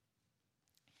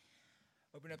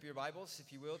Open up your Bibles,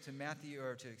 if you will, to Matthew.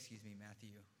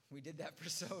 We did that for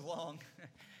so long.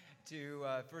 To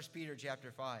 1 Peter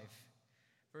chapter 5.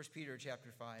 1 Peter chapter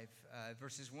 5,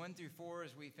 verses 1 through 4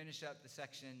 as we finish up the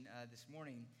section this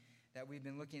morning that we've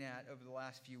been looking at over the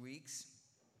last few weeks.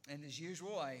 And as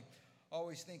usual, I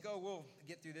always think, we'll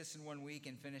get through this in 1 week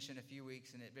and finish in a few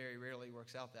weeks, and it very rarely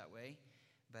works out that way.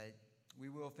 But we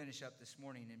will finish up this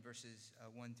morning in verses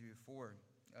 1 through 4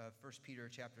 of 1 Peter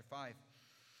chapter 5.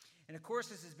 And of course,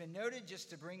 this has been noted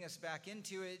just to bring us back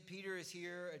into it. Peter is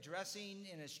here addressing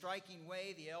in a striking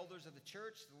way the elders of the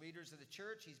church, the leaders of the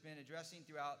church. He's been addressing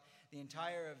throughout the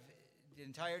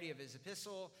entirety of his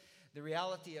epistle the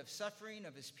reality of suffering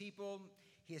of his people.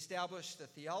 He established the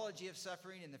theology of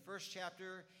suffering in the first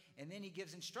chapter, and then he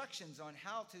gives instructions on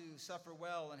how to suffer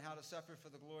well and how to suffer for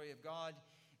the glory of God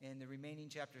in the remaining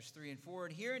chapters 3 and 4.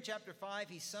 And here in chapter 5,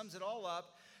 he sums it all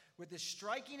up with a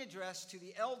striking address to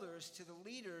the elders, to the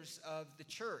leaders of the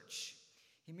church.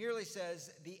 He merely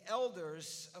says, the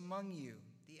elders among you,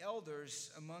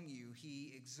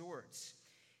 he exhorts.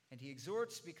 And he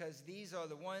exhorts because these are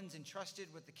the ones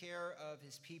entrusted with the care of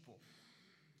his people.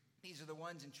 These are the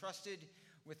ones entrusted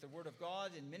with the word of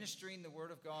God and ministering the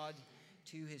word of God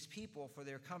to his people for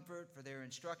their comfort, for their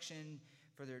instruction,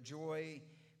 for their joy,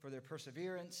 for their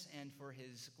perseverance, and for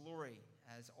his glory,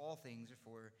 as all things are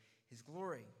for his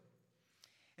glory.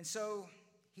 And so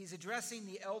he's addressing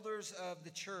the elders of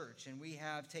the church, and we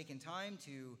have taken time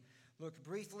to look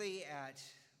briefly at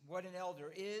what an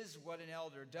elder is, what an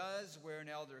elder does, where an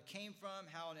elder came from,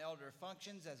 how an elder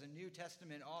functions as a New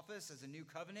Testament office, as a New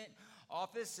Covenant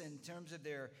office in terms of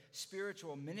their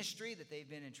spiritual ministry that they've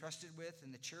been entrusted with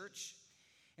in the church.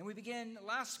 And we began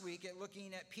last week at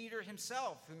looking at Peter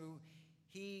himself, who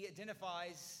he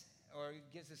identifies or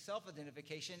gives a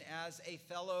self-identification as a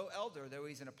fellow elder. Though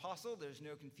he's an apostle, there's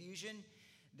no confusion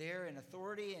there in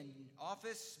authority and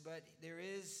office, but there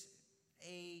is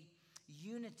a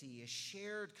unity, a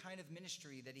shared kind of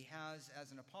ministry that he has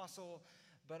as an apostle,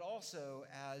 but also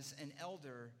as an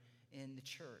elder in the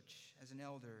church,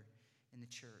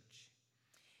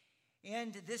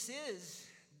 And this is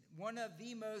one of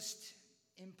the most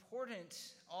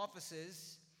important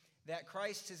offices that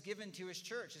Christ has given to his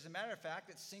church. As a matter of fact,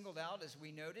 it's singled out, as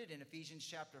we noted in Ephesians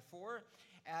chapter 4,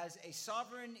 as a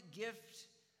sovereign gift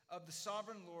of the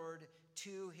sovereign Lord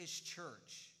to his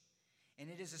church.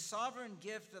 And it is a sovereign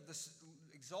gift of the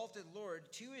exalted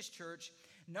Lord to his church,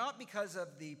 not because of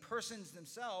the persons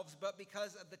themselves, but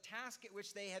because of the task at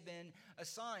which they have been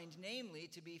assigned, namely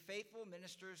to be faithful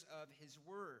ministers of his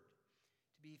word.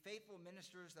 Be faithful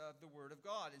ministers of the word of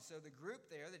God. And so the group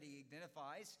there that he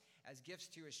identifies as gifts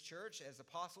to his church, as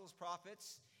apostles,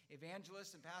 prophets,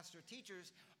 evangelists, and pastor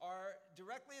teachers, are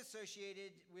directly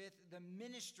associated with the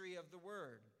ministry of the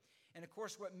word. And of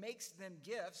course, what makes them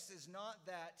gifts is not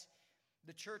that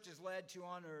the church is led to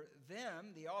honor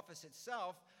them, the office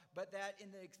itself, but that in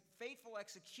the faithful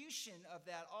execution of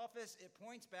that office, it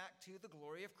points back to the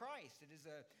glory of Christ. It is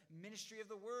a ministry of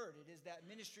the word. It is that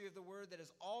ministry of the word that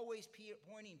is always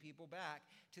pointing people back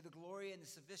to the glory and the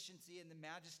sufficiency and the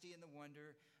majesty and the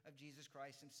wonder of Jesus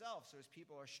Christ himself. So as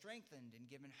people are strengthened and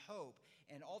given hope,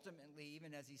 and ultimately,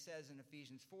 even as he says in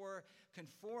Ephesians 4,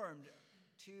 conformed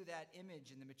to that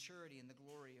image and the maturity and the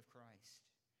glory of Christ.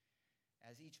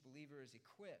 As each believer is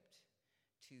equipped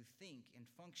to think and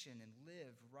function and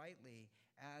live rightly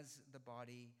as the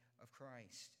body of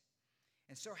Christ.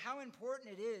 And so how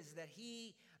important it is that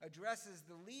he addresses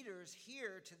the leaders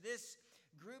here to this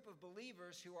group of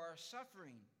believers who are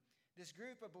suffering. This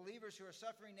group of believers who are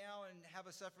suffering now and have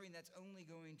a suffering that's only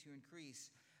going to increase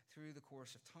through the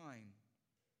course of time.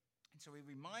 And so he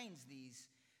reminds these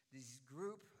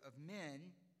group of men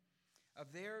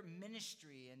of their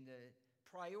ministry and the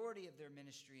priority of their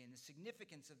ministry and the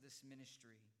significance of this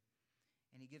ministry.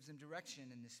 And he gives them direction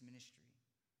in this ministry.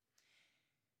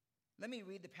 Let me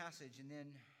read the passage, and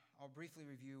then I'll briefly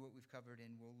review what we've covered,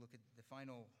 and we'll look at the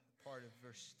final part of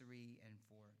verse 3 and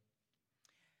 4.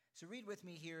 So read with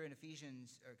me here in 1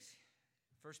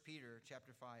 Peter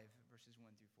chapter 5, verses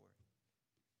 1 through 4.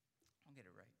 I'll get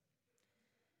it right.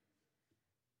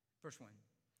 Verse 1.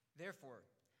 Therefore,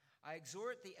 I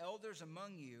exhort the elders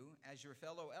among you as your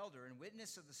fellow elder and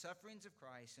witness of the sufferings of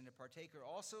Christ and a partaker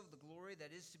also of the glory that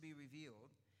is to be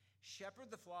revealed. Shepherd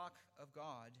the flock of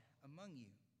God among you,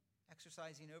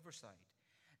 exercising oversight,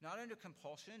 not under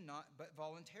compulsion, but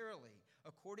voluntarily,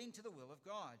 according to the will of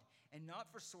God, and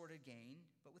not for sordid gain,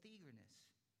 but with eagerness,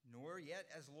 nor yet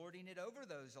as lording it over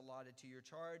those allotted to your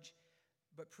charge,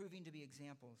 but proving to be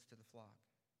examples to the flock.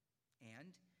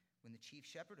 And when the chief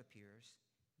shepherd appears,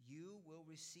 you will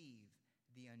receive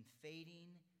the unfading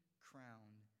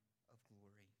crown of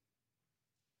glory.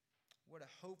 What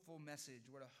a hopeful message,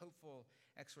 what a hopeful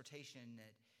exhortation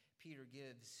that Peter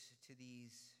gives to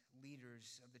these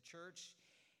leaders of the church,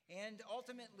 and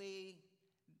ultimately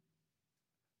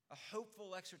a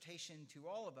hopeful exhortation to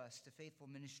all of us to faithful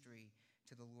ministry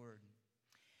to the Lord.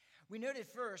 We noted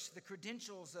first the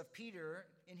credentials of Peter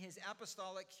in his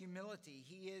apostolic humility.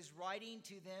 He is writing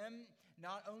to them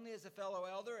not only as a fellow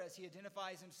elder, as he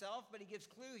identifies himself, but he gives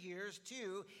clue here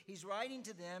too. He's writing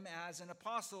to them as an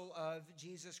apostle of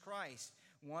Jesus Christ.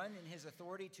 One, in his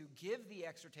authority to give the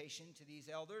exhortation to these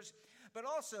elders, but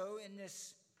also in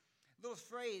this little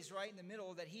phrase right in the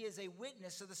middle that he is a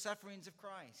witness of the sufferings of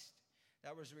Christ.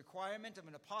 That was a requirement of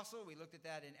an apostle. We looked at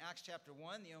that in Acts chapter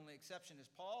 1. The only exception is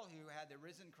Paul, who had the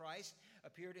risen Christ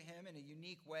appear to him in a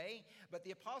unique way. But the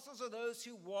apostles are those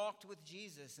who walked with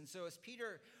Jesus. And so as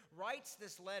Peter writes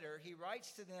this letter, he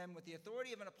writes to them with the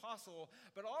authority of an apostle,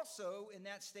 but also in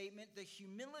that statement, the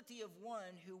humility of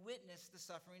one who witnessed the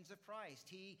sufferings of Christ.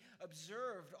 He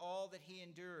observed all that he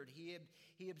endured.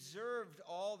 He observed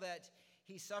all that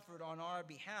he suffered on our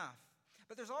behalf.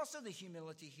 But there's also the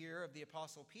humility here of the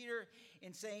Apostle Peter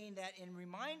in saying that in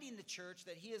reminding the church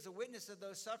that he is a witness of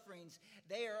those sufferings,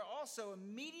 they are also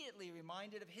immediately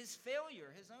reminded of his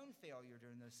failure, his own failure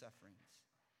during those sufferings.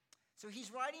 So he's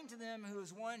writing to them who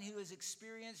is one who is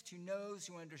experienced, who knows,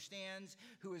 who understands,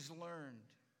 who has learned.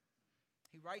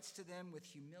 He writes to them with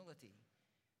humility,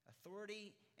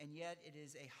 authority, and yet it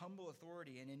is a humble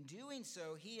authority. And in doing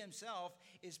so, he himself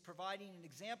is providing an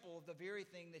example of the very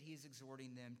thing that he's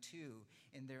exhorting them to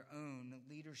in their own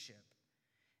leadership.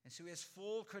 And so he has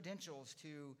full credentials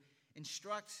to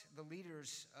instruct the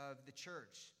leaders of the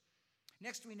church.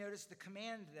 Next, we notice the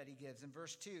command that he gives in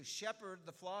verse 2, shepherd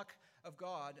the flock of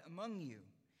God among you.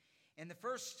 And the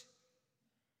first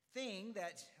thing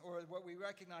that, or what we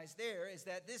recognize there, is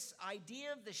that this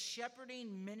idea of the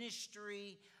shepherding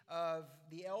ministry of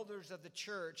the elders of the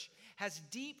church has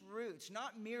deep roots,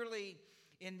 not merely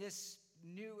in this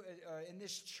in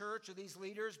this church or these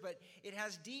leaders, but it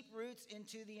has deep roots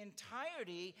into the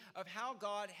entirety of how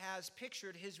God has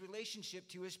pictured his relationship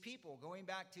to his people. Going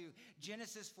back to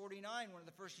Genesis 49, one of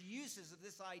the first uses of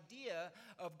this idea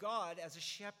of God as a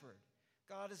shepherd.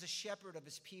 God is a shepherd of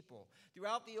his people.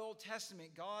 Throughout the Old Testament,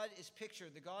 God is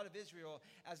pictured, the God of Israel,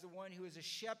 as the one who is a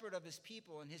shepherd of his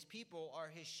people, and his people are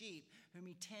his sheep, whom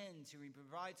he tends, whom he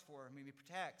provides for, whom he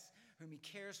protects, whom he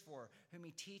cares for, whom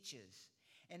he teaches.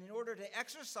 And in order to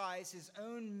exercise his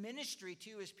own ministry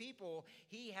to his people,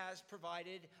 he has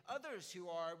provided others who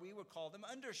are, we would call them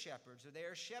under shepherds, or they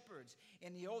are shepherds.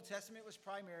 In the Old Testament, it was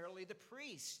primarily the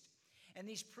priest. And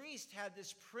these priests had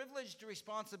this privileged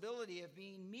responsibility of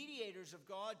being mediators of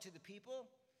God to the people.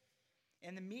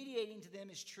 And the mediating to them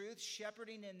is truth,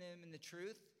 shepherding in them in the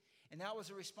truth. And that was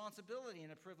a responsibility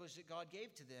and a privilege that God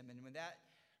gave to them. And when that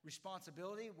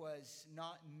responsibility was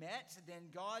not met, then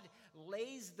God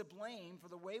lays the blame for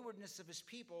the waywardness of his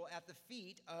people at the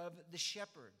feet of the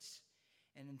shepherds.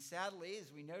 And sadly,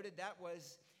 as we noted, that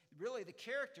was really the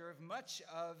character of much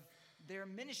of their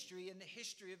ministry in the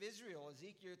history of Israel.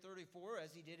 Ezekiel 34,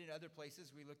 as he did in other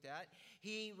places we looked at,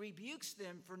 he rebukes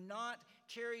them for not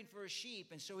caring for a sheep.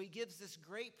 And so he gives this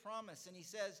great promise, and he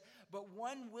says, but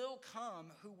one will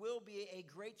come who will be a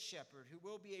great shepherd, who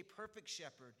will be a perfect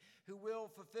shepherd, who will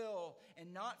fulfill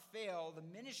and not fail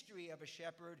the ministry of a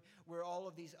shepherd where all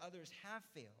of these others have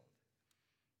failed.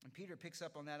 And Peter picks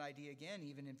up on that idea again,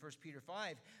 even in 1 Peter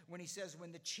 5, when he says,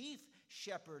 when the chief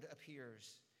shepherd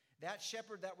appears, that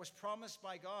shepherd that was promised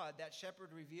by God, that shepherd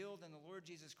revealed in the Lord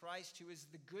Jesus Christ, who is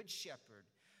the good shepherd,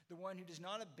 the one who does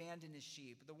not abandon his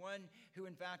sheep, the one who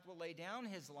in fact will lay down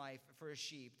his life for his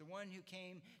sheep, the one who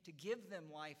came to give them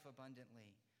life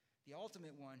abundantly, the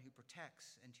ultimate one who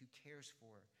protects and who cares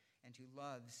for and who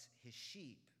loves his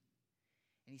sheep.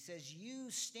 And he says, you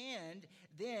stand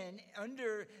then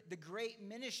under the great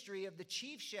ministry of the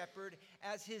chief shepherd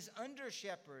as his under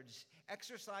shepherds,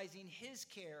 exercising his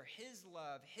care, his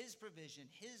love, his provision,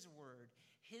 his word,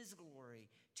 his glory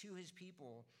to his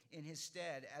people in his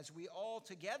stead, as we all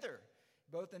together,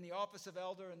 both in the office of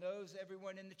elder and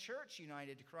everyone in the church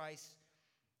united to Christ,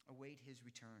 await his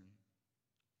return,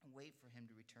 wait for him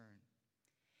to return.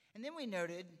 And then we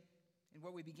noted, in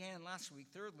what we began last week,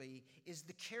 thirdly, is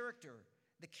the character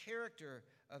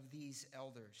of these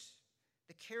elders,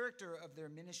 the character of their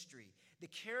ministry, the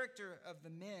character of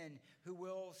the men who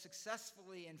will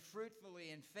successfully and fruitfully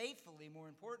and faithfully, more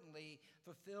importantly,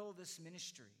 fulfill this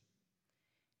ministry.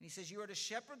 And he says, you are to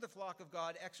shepherd the flock of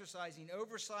God, exercising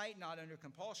oversight, not under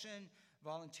compulsion,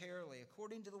 voluntarily,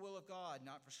 according to the will of God,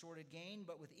 not for sordid gain,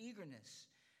 but with eagerness,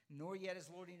 nor yet as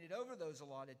lording it over those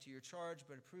allotted to your charge,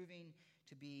 but approving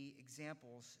to be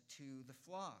examples to the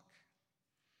flock.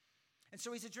 And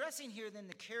so he's addressing here then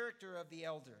the character of the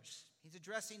elders. He's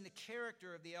addressing the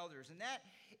character of the elders. And that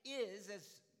is, as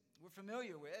we're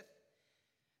familiar with,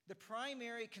 the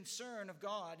primary concern of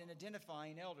God in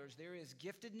identifying elders. There is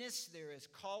giftedness, there is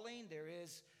calling, there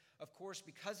is, of course,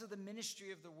 because of the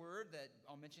ministry of the word that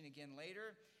I'll mention again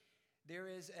later, there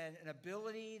is an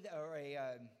ability or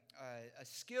a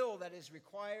skill that is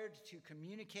required to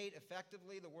communicate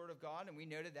effectively the word of God. And we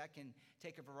noted that can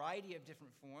take a variety of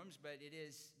different forms, but it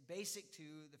is basic to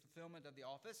the fulfillment of the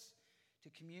office to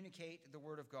communicate the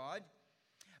word of God.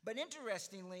 But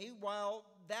interestingly, while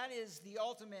that is the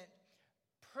ultimate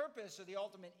purpose or the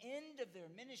ultimate end of their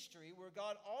ministry, where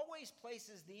God always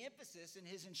places the emphasis in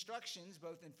his instructions,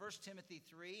 both in 1 Timothy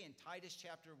 3 and Titus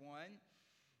chapter 1,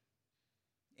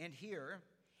 and here,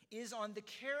 is on the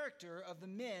character of the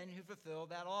men who fulfill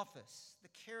that office. The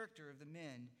character of the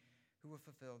men who will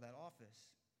fulfill that office.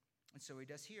 And so he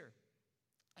does here.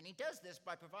 And he does this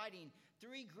by providing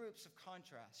three groups of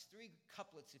contrasts, three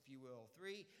couplets, if you will,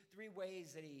 three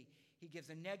ways that he gives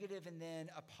a negative and then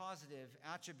a positive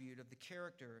attribute of the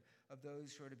character of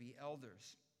those who are to be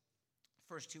elders.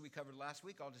 First two we covered last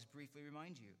week. I'll just briefly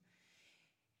remind you.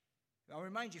 I'll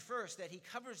remind you first that he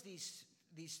covers these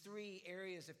three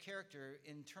areas of character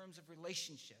in terms of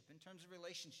relationship.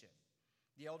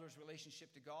 The elder's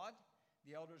relationship to God,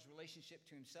 the elder's relationship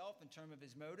to himself in terms of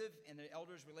his motive, and the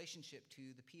elder's relationship to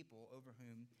the people over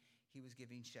whom he was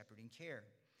giving shepherding care.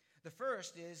 The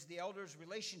first is the elder's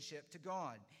relationship to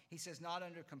God. He says not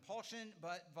under compulsion,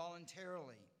 but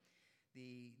voluntarily.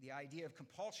 The idea of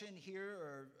compulsion here,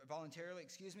 or voluntarily,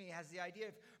 has the idea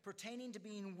of pertaining to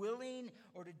being willing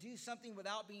or to do something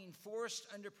without being forced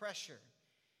under pressure.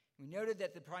 We noted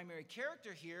that the primary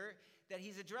character here that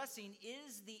he's addressing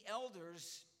is the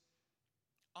elder's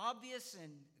obvious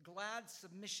and glad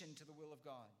submission to the will of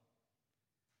God.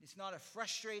 It's not a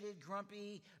frustrated,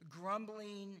 grumpy,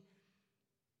 grumbling,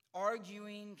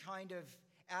 arguing kind of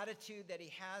attitude that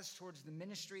he has towards the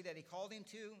ministry that he called him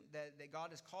to, that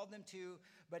God has called them to,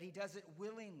 but he does it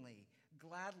willingly,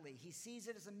 gladly. He sees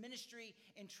it as a ministry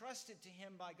entrusted to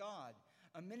him by God,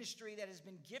 a ministry that has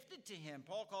been gifted to him.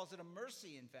 Paul calls it a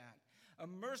mercy, in fact, a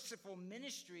merciful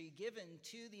ministry given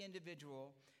to the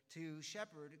individual to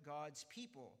shepherd God's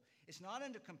people. It's not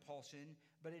under compulsion,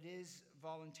 but it is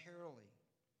voluntarily.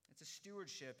 It's a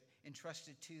stewardship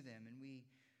entrusted to them, and we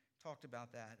talked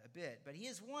about that a bit. But he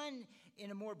is one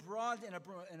in a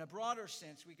broader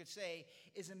sense, we could say,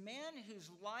 is a man whose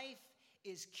life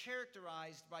is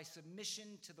characterized by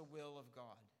submission to the will of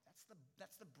God.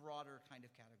 That's the broader kind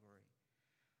of category.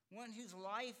 One whose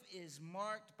life is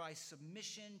marked by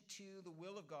submission to the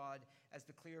will of God as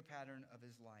the clear pattern of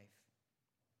his life.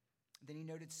 Then he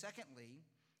noted, secondly,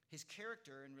 his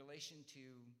character in relation to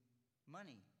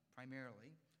money,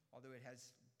 primarily, although it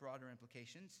has broader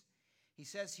implications. He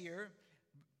says here,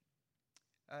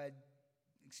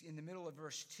 in the middle of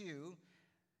verse 2,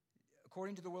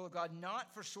 according to the will of God,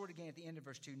 not for sordid gain, at the end of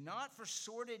verse 2, not for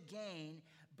sordid gain,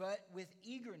 but with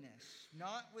eagerness.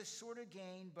 Not with sordid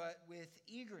gain, but with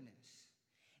eagerness.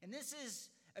 And this is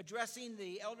addressing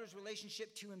the elder's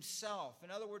relationship to himself.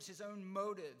 In other words, his own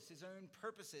motives, his own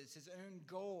purposes, his own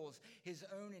goals, his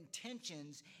own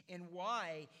intentions, and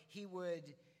why he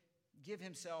would give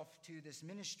himself to this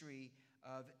ministry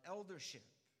of eldership.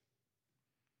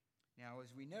 Now,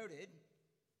 as we noted,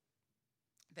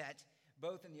 that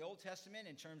both in the Old Testament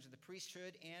in terms of the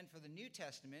priesthood and for the New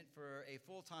Testament for a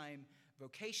full-time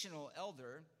vocational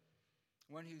elder,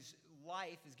 one whose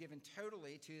life is given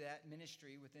totally to that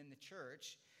ministry within the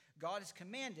church, God has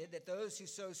commanded that those who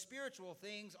sow spiritual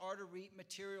things are to reap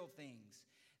material things.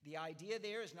 The idea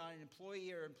there is not an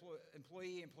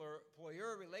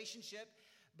employee-employer relationship,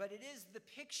 but it is the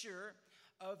picture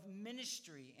of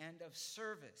ministry and of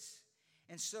service.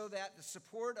 And so that the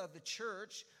support of the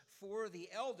church for the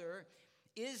elder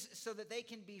is so that they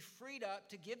can be freed up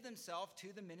to give themselves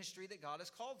to the ministry that God has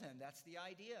called him. That's the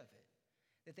idea of it.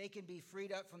 That they can be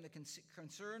freed up from the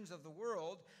concerns of the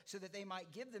world so that they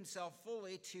might give themselves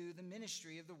fully to the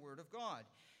ministry of the Word of God.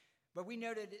 But we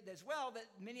noted as well that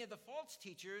many of the false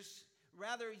teachers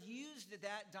rather used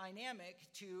that dynamic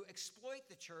to exploit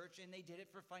the church, and they did it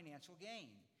for financial gain.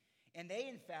 And they,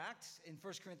 in fact, in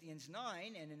 1 Corinthians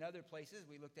 9 and in other places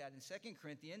we looked at in 2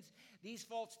 Corinthians, these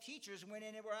false teachers went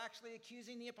in and were actually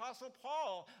accusing the Apostle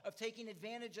Paul of taking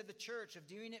advantage of the church, of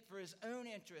doing it for his own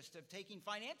interest, of taking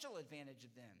financial advantage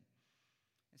of them.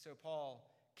 And so Paul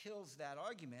kills that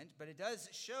argument, but it does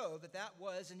show that that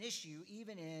was an issue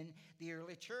even in the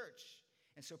early church.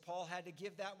 And so Paul had to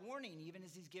give that warning even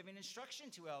as he's giving instruction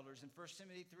to elders in 1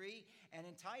 Timothy 3 and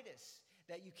in Titus,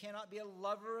 that you cannot be a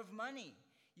lover of money.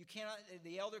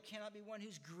 The elder cannot be one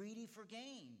who's greedy for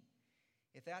gain.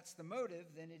 If that's the motive,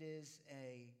 then it is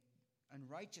an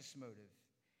unrighteous motive.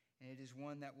 And it is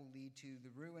one that will lead to the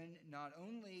ruin not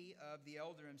only of the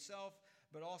elder himself,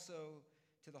 but also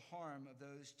to the harm of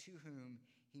those to whom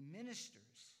he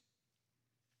ministers.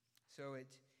 So it,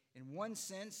 in one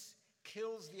sense,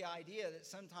 kills the idea that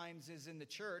sometimes is in the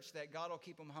church that God will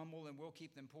keep them humble and we'll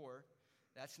keep them poor.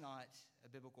 That's not a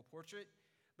biblical portrait.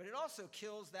 But it also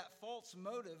kills that false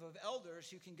motive of elders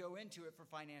who can go into it for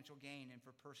financial gain and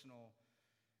for personal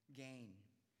gain,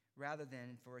 rather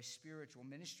than for a spiritual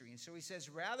ministry. And so he says,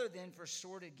 rather than for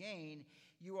sordid gain,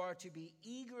 you are to be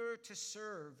eager to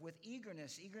serve with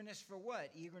eagerness. Eagerness for what?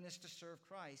 Eagerness to serve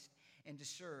Christ and to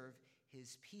serve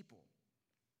his people.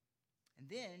 And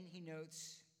then he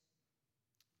notes,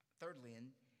 thirdly, in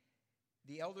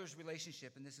the elder's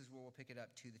relationship, and this is where we'll pick it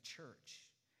up, to the church.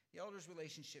 The elder's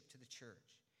relationship to the church.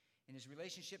 In his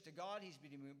relationship to God, he's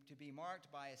to be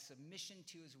marked by a submission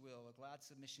to his will, a glad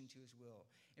submission to his will.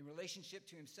 In relationship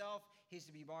to himself, he's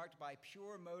to be marked by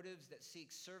pure motives that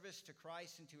seek service to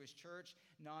Christ and to his church,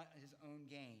 not his own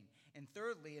gain. And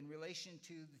thirdly, in relation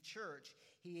to the church,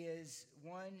 he is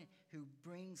one who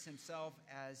brings himself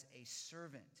as a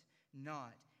servant,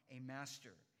 not a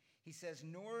master. He says,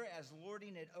 nor as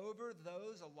lording it over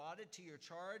those allotted to your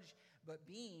charge, but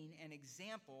being an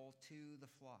example to the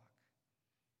flock.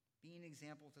 Being an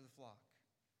example to the flock.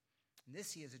 And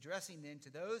this he is addressing then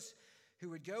to those who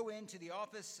would go into the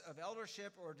office of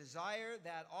eldership or desire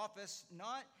that office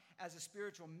not as a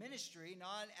spiritual ministry,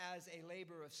 not as a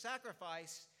labor of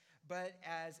sacrifice, but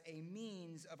as a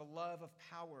means of a love of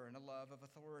power and a love of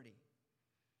authority.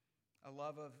 A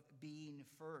love of being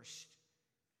first.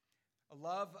 A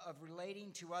love of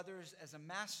relating to others as a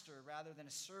master rather than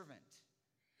a servant.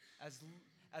 As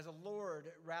a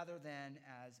lord rather than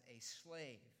as a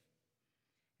slave.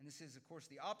 And this is, of course,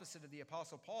 the opposite of the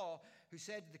Apostle Paul, who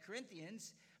said to the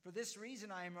Corinthians, for this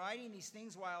reason I am writing these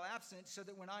things while absent, so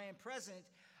that when I am present,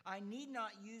 I need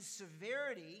not use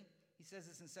severity. He says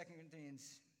this in 2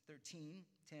 Corinthians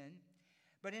 13:10.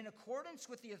 But in accordance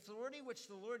with the authority which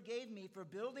the Lord gave me for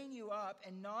building you up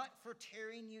and not for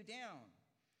tearing you down.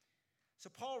 So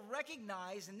Paul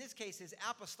recognized, in this case, his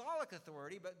apostolic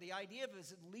authority, but the idea of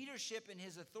his leadership and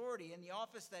his authority in the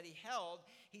office that he held,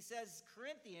 he says,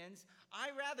 Corinthians, I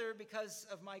rather, because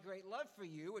of my great love for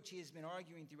you, which he has been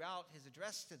arguing throughout his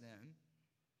address to them,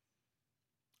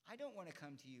 I don't want to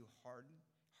come to you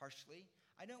harshly.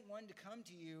 I don't want to come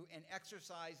to you and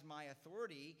exercise my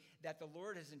authority that the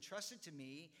Lord has entrusted to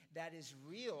me that is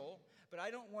real, but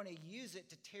I don't want to use it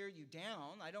to tear you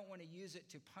down. I don't want to use it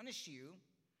to punish you.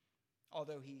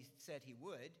 Although he said he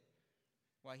would,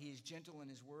 while he is gentle in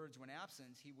his words when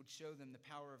absent, he would show them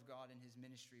the power of God in his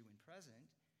ministry when present.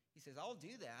 He says, I'll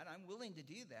do that. I'm willing to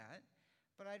do that,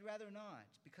 but I'd rather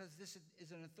not, because this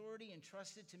is an authority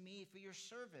entrusted to me for your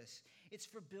service. It's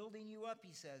for building you up,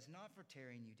 he says, not for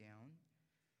tearing you down,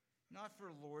 not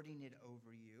for lording it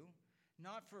over you,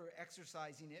 not for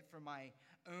exercising it for my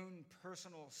own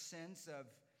personal sense of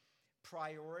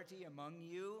priority among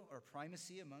you or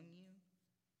primacy among you.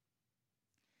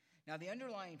 Now, the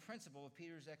underlying principle of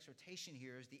Peter's exhortation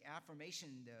here is the affirmation,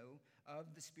 though, of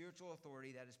the spiritual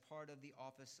authority that is part of the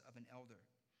office of an elder.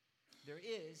 There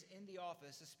is, in the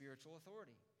office, a spiritual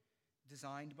authority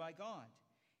designed by God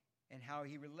and how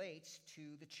he relates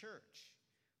to the church.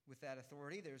 With that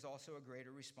authority, there's also a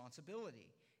greater responsibility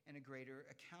and a greater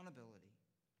accountability.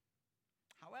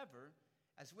 However,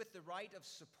 as with the right of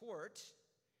support,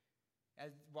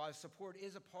 while support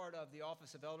is a part of the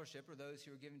office of eldership, or those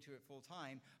who are given to it full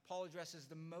time, Paul addresses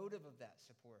the motive of that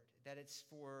support, that it's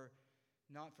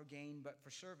not for gain, but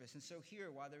for service. And so here,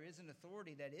 while there is an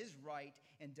authority that is right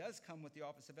and does come with the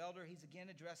office of elder, he's again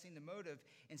addressing the motive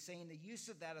and saying the use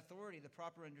of that authority, the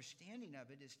proper understanding of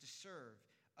it, is to serve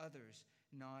others,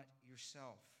 not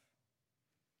yourself.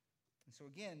 And so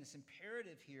again, this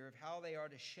imperative here of how they are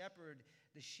to shepherd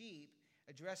the sheep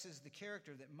addresses the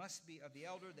character that must be of the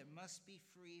elder, that must be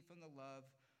free from the love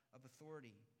of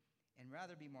authority and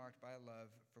rather be marked by a love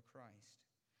for Christ.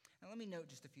 Now let me note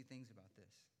just a few things about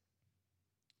this.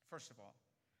 First of all,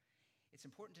 it's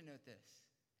important to note this,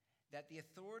 that the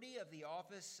authority of the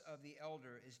office of the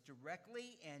elder is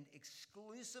directly and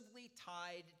exclusively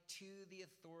tied to the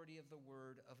authority of the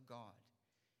Word of God.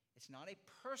 It's not a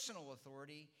personal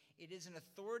authority. It is an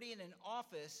authority and an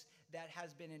office that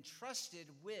has been entrusted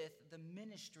with the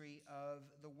ministry of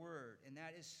the Word. And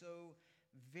that is so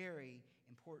very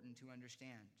important to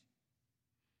understand.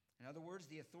 In other words,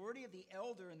 the authority of the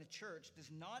elder in the church does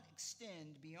not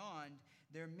extend beyond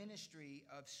their ministry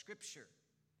of Scripture.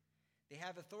 They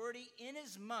have authority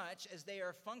inasmuch as they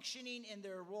are functioning in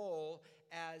their role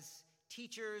as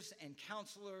teachers and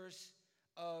counselors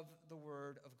of the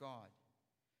Word of God.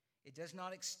 It does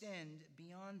not extend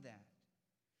beyond that.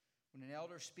 When an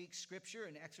elder speaks Scripture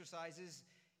and exercises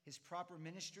his proper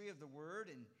ministry of the Word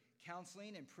and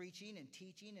counseling and preaching and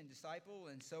teaching and disciple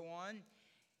and so on,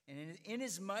 and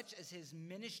inasmuch as his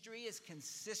ministry is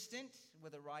consistent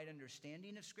with a right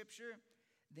understanding of Scripture,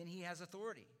 then he has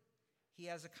authority. He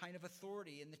has a kind of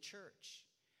authority in the church,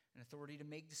 an authority to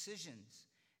make decisions,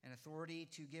 an authority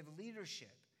to give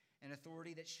leadership, an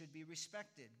authority that should be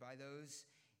respected by those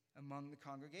among the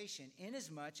congregation,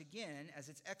 inasmuch, again, as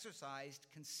it's exercised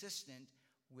consistent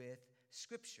with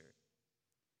Scripture.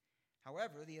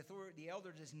 However, the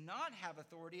elder does not have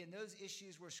authority in those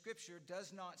issues where Scripture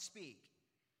does not speak.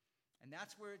 And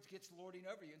that's where it gets lording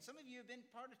over you. And some of you have been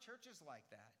part of churches like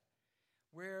that,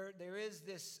 where there is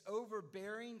this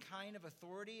overbearing kind of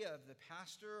authority of the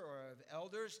pastor or of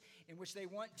elders in which they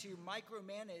want to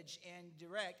micromanage and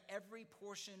direct every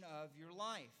portion of your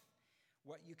life.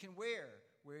 What you can wear,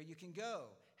 where you can go,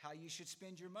 how you should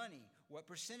spend your money, what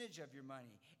percentage of your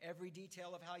money, every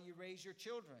detail of how you raise your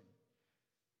children,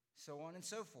 so on and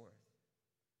so forth.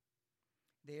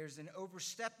 There's an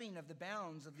overstepping of the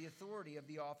bounds of the authority of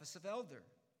the office of elder.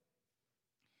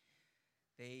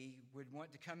 They would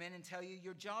want to come in and tell you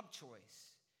your job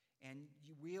choice, and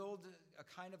you wield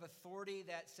a kind of authority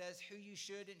that says who you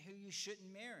should and who you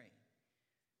shouldn't marry,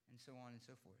 and so on and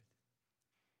so forth.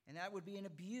 And that would be an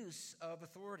abuse of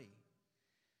authority.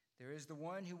 There is the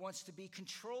one who wants to be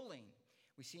controlling.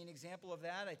 We see an example of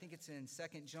that, I think it's in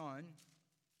 2 John,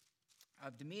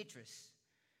 of Demetrius,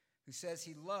 who says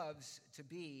he loves to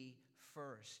be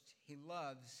first. He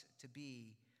loves to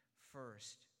be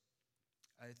first.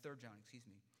 3 John,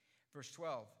 verse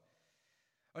 12.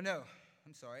 Oh no,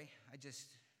 I'm sorry. I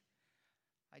just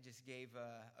gave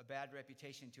a bad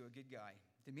reputation to a good guy.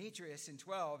 Demetrius in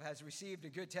 12 has received a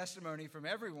good testimony from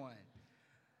everyone.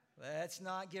 Let's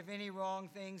not give any wrong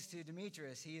things to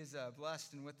Demetrius. He is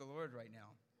blessed and with the Lord right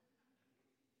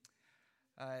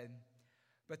now.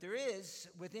 But there is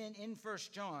in 1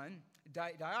 John,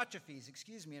 Diotrephes,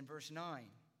 in verse 9.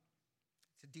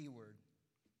 It's a D word.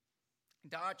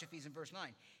 Diotrephes in verse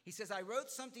 9. He says, I wrote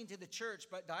something to the church,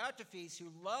 but Diotrephes, who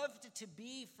loved to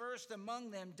be first among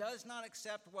them, does not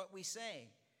accept what we say.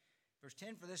 Verse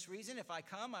 10, for this reason, if I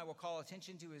come, I will call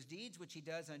attention to his deeds, which he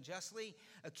does unjustly,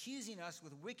 accusing us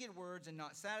with wicked words, and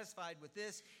not satisfied with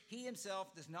this, he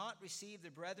himself does not receive the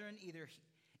brethren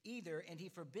either, and he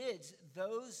forbids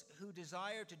those who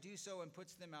desire to do so and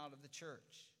puts them out of the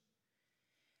church.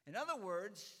 In other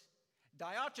words,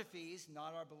 Diotrephes,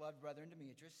 not our beloved brother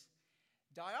Demetrius,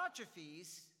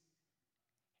 Diotrephes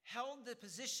held the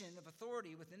position of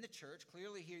authority within the church.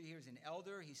 Clearly here he is an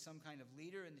elder. He's some kind of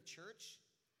leader in the church.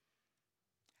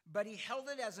 But he held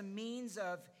it as a means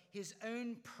of his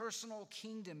own personal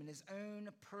kingdom and his own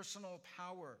personal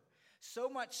power. So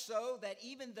much so that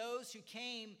even those who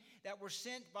came that were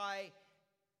sent by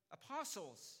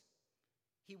apostles,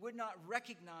 he would not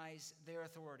recognize their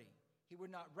authority. He would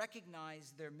not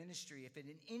recognize their ministry if it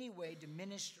in any way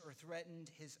diminished or threatened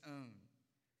his own.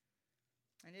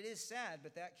 And it is sad,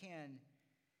 but that can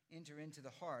enter into the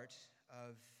heart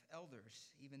of elders,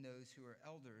 even those who are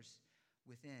elders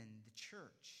within the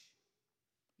church,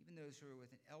 even those who are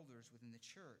elders within the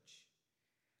church.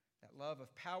 That love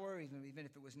of power, even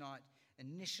if it was not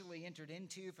initially entered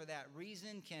into for that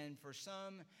reason, can for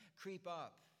some creep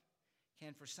up,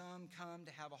 can for some come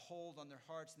to have a hold on their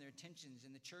hearts and their attentions,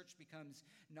 and the church becomes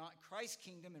not Christ's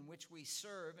kingdom in which we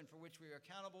serve and for which we are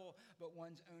accountable, but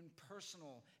one's own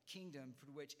personal kingdom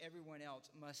for which everyone else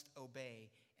must obey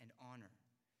and honor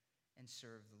and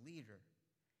serve the leader.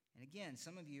 And again,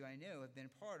 some of you I know have been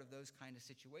part of those kind of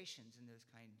situations in those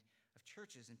kind of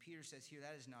churches, and Peter says here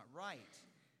that is not right.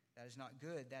 That is not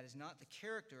good. That is not the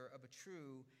character of a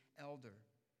true elder.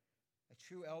 A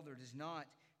true elder does not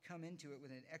come into it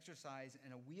with an exercise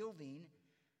and a wielding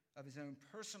of his own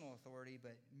personal authority,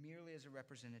 but merely as a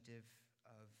representative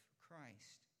of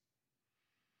Christ.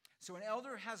 So an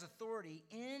elder has authority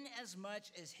in as much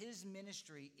as his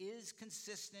ministry is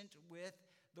consistent with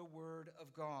the Word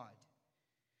of God.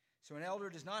 So an elder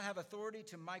does not have authority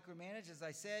to micromanage, as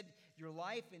I said, your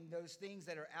life in those things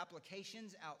that are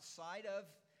applications outside of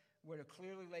what are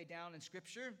clearly laid down in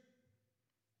Scripture.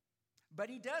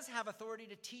 But he does have authority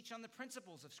to teach on the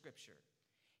principles of Scripture.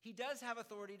 He does have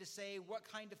authority to say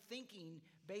what kind of thinking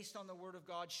based on the Word of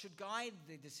God should guide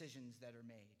the decisions that are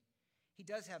made. He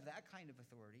does have that kind of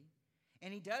authority.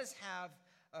 And he does have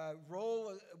a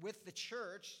role with the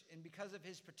church, and because of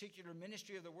his particular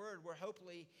ministry of the Word, where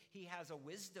hopefully he has a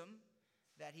wisdom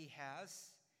that he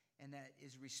has and that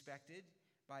is respected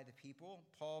by the people.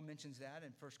 Paul mentions that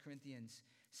in 1 Corinthians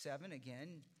 7,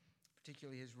 again,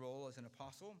 particularly his role as an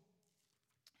apostle.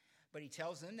 But he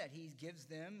tells them that he gives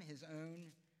them his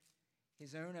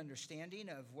own understanding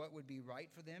of what would be right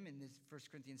for them in this 1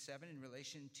 Corinthians 7 in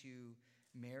relation to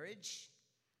marriage.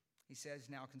 He says,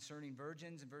 now concerning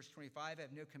virgins in verse 25, I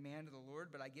have no command of the Lord,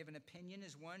 but I give an opinion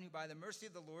as one who by the mercy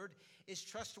of the Lord is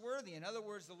trustworthy. In other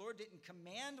words, the Lord didn't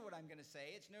command what I'm going to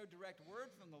say. It's no direct word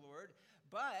from the Lord.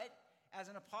 But as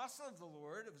an apostle of the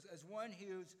Lord, as one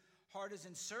whose heart is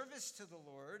in service to the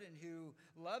Lord and who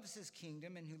loves his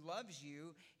kingdom and who loves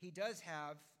you, he does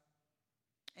have,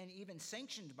 and even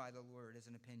sanctioned by the Lord as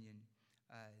an opinion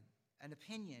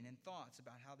and thoughts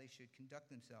about how they should conduct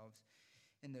themselves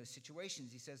in those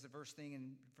situations. He says the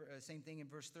same thing in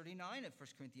verse 39 of 1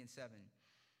 Corinthians 7.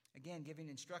 Again, giving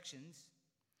instructions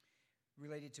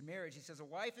related to marriage. He says, a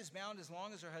wife is bound as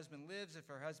long as her husband lives. If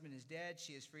her husband is dead,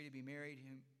 she is free to be married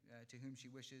to whom she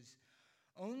wishes,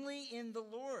 only in the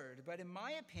Lord. But in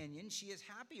my opinion, she is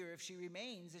happier if she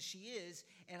remains as she is,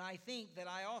 and I think that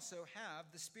I also have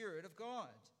the Spirit of God.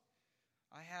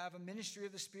 I have a ministry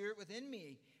of the Spirit within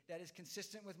me that is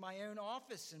consistent with my own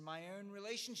office and my own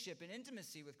relationship and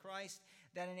intimacy with Christ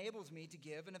that enables me to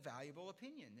give a valuable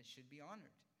opinion that should be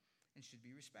honored and should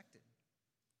be respected.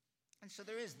 And so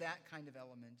there is that kind of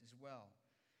element as well.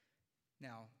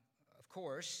 Now, of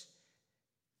course,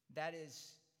 that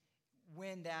is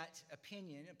when that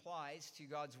opinion applies to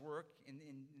God's work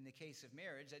in the case of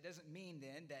marriage. That doesn't mean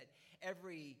then that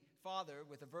every father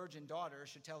with a virgin daughter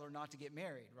should tell her not to get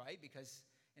married, right? Because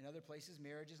in other places,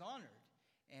 marriage is honored.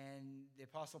 And the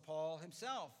Apostle Paul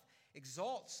himself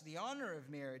exalts the honor of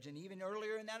marriage. And even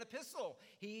earlier in that epistle,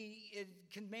 he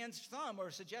commands some or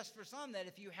suggests for some that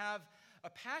if you have a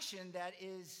passion that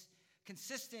is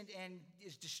consistent and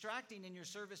is distracting in your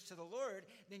service to the Lord,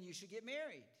 then you should get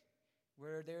married,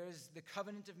 where there is the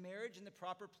covenant of marriage in the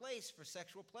proper place for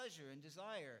sexual pleasure and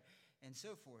desire and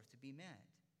so forth to be met.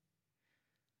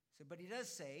 But he does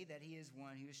say that he is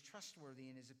one who is trustworthy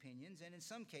in his opinions, and in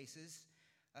some cases,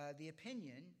 the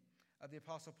opinion of the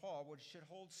Apostle Paul should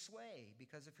hold sway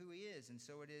because of who he is, and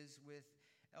so it is with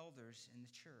elders in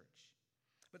the church.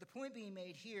 But the point being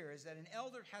made here is that an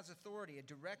elder has authority, a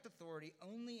direct authority,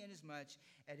 only inasmuch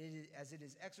as it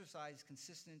is exercised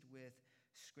consistent with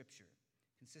Scripture.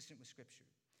 Consistent with Scripture.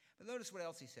 But notice what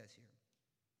else he says here.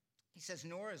 He says,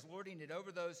 nor is lording it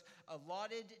over those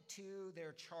allotted to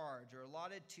their charge or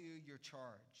allotted to your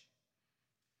charge.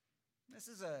 This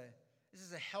is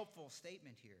a helpful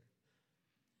statement here.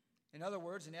 In other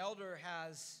words, an elder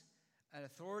has an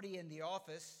authority in the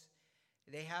office.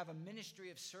 They have a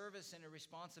ministry of service and a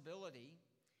responsibility.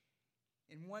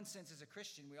 In one sense, as a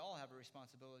Christian, we all have a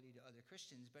responsibility to other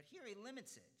Christians, but here he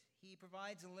limits it. He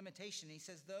provides a limitation. He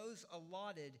says, those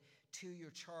allotted to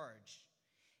your charge.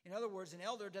 In other words, an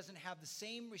elder doesn't have the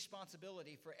same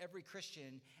responsibility for every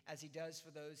Christian as he does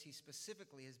for those he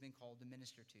specifically has been called to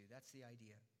minister to. That's the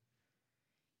idea.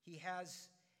 He has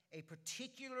a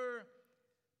particular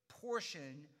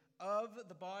portion of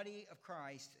the body of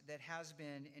Christ that has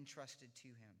been entrusted to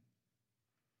him.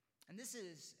 And this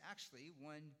is actually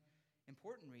one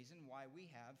important reason why we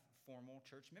have formal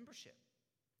church membership.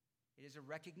 It is a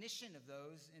recognition of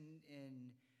those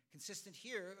consistent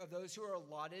here, of those who are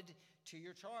allotted to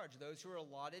your charge, those who are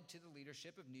allotted to the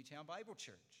leadership of Newtown Bible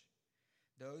Church,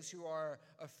 those who are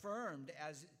affirmed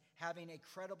as having a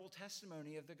credible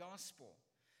testimony of the gospel,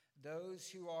 those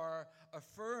who are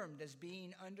affirmed as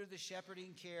being under the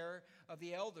shepherding care of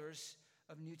the elders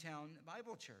of Newtown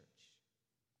Bible Church,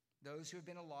 those who have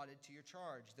been allotted to your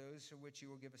charge, those for which you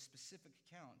will give a specific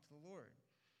account to the Lord.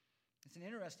 It's an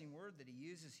interesting word that he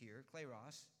uses here,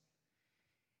 kleros.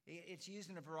 It's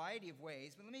used in a variety of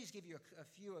ways, but let me just give you a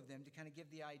few of them to kind of give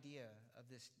the idea of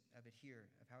it here,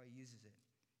 of how he uses it.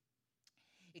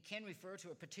 It can refer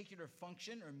to a particular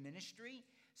function or ministry.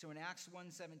 So in Acts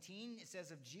 1:17, it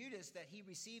says of Judas that he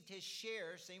received his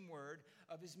share, same word,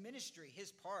 of his ministry,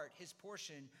 his part, his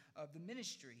portion of the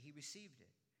ministry. He received it.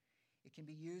 It can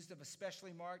be used of a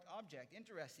specially marked object.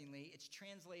 Interestingly, it's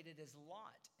translated as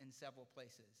lot in several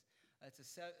places.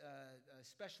 It's a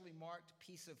specially marked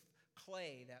piece of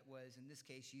clay that was, in this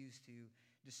case, used to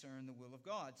discern the will of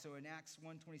God. So in Acts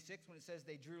 1:26, when it says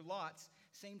they drew lots,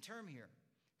 same term here,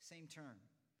 same term.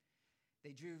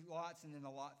 They drew lots, and then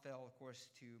the lot fell, of course,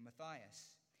 to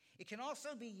Matthias. It can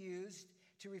also be used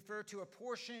to refer to a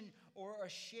portion or a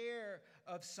share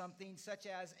of something, such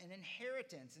as an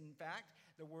inheritance. In fact,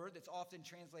 the word that's often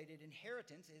translated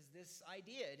inheritance is this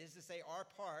idea. It is to say our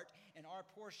part and our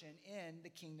portion in the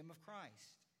kingdom of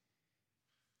Christ.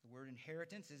 The word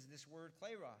inheritance is this word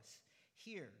kleros.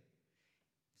 here.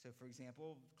 So, for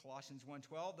example, Colossians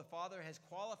 1:12, the Father has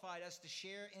qualified us to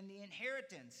share in the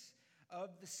inheritance of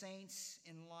the saints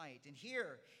in light. And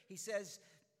here he says,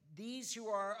 these who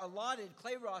are allotted,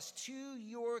 kleros, to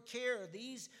your care,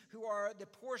 these who are the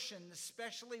portion, the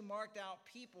specially marked out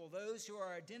people, those who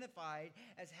are identified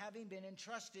as having been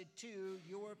entrusted to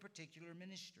your particular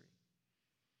ministry.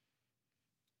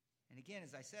 And again,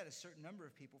 as I said, a certain number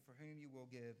of people for whom you will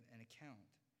give an account.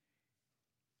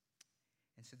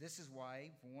 And so this is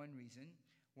why, for one reason,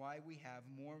 why we have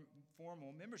more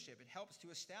formal membership. It helps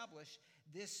to establish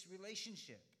this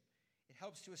relationship. It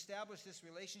helps to establish this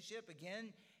relationship,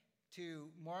 again, to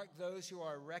mark those who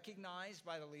are recognized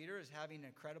by the leader as having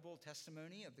a credible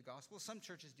testimony of the gospel. Some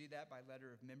churches do that by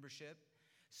letter of membership.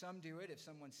 Some do it if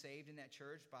someone's saved in that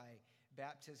church by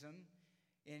baptism.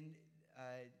 In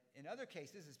other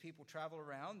cases, as people travel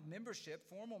around, membership,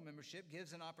 formal membership,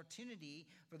 gives an opportunity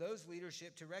for those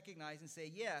leadership to recognize and say,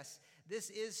 yes, this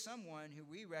is someone who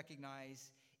we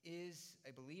recognize is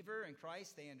a believer in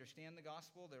Christ. They understand the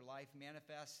gospel. Their life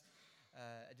manifests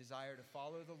a desire to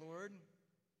follow the Lord.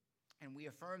 And we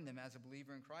affirm them as a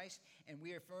believer in Christ, and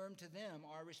we affirm to them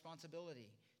our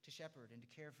responsibility to shepherd and to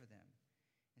care for them.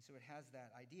 And so it has that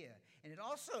idea. And it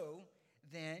also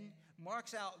then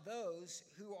marks out those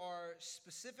who are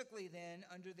specifically then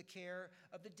under the care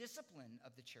of the discipline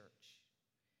of the church.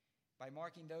 By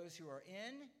marking those who are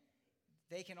in,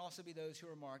 they can also be those who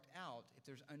are marked out if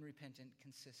there's unrepentant,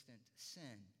 consistent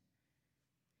sin.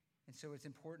 And so it's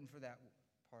important for that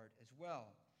part as well.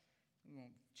 We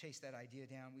won't chase that idea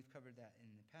down. We've covered that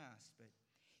in the past. But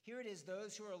here it is,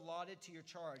 those who are allotted to your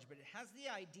charge. But it has the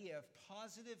idea of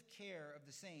positive care of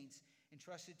the saints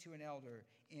entrusted to an elder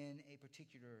in a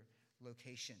particular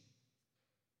location.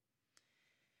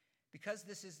 Because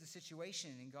this is the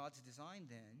situation in God's design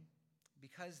then,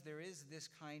 because there is this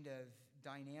kind of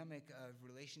dynamic of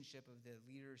relationship of the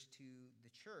leaders to the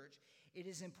church, it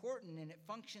is important and it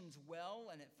functions well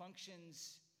and it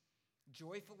functions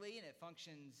joyfully, and it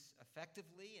functions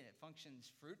effectively, and it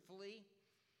functions fruitfully,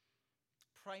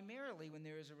 primarily when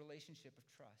there is a relationship of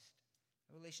trust.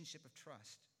 A relationship of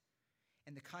trust.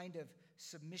 And the kind of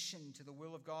submission to the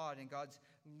will of God and God's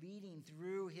leading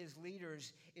through his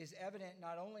leaders is evident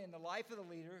not only in the life of the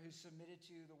leader who's submitted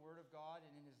to the word of God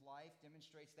and in his life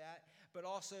demonstrates that, but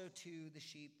also to the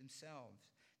sheep themselves,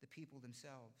 the people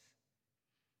themselves.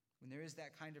 When there is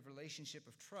that kind of relationship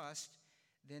of trust,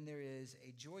 then there is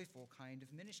a joyful kind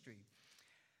of ministry.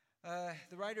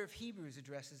 The writer of Hebrews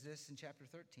addresses this in chapter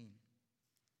 13.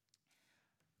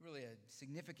 Really a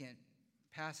significant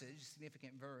passage,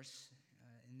 significant verse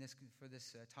for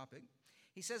this topic.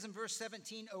 He says in verse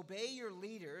 17, obey your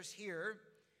leaders here,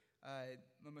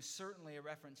 almost certainly a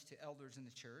reference to elders in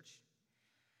the church.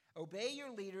 Obey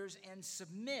your leaders and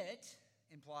submit,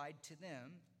 implied to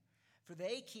them, for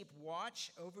they keep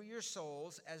watch over your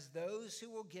souls as those who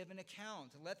will give an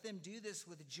account. Let them do this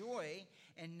with joy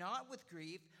and not with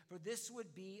grief, for this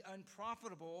would be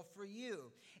unprofitable for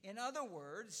you. In other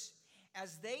words,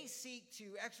 as they seek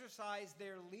to exercise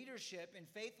their leadership in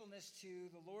faithfulness to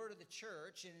the Lord of the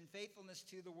church and in faithfulness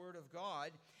to the word of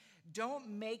God, don't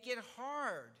make it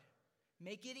hard.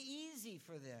 Make it easy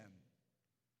for them.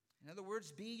 In other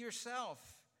words, be yourself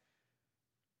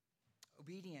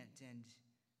obedient and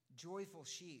joyful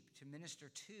sheep to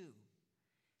minister to.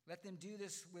 Let them do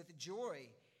this with joy.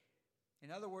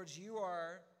 In other words, you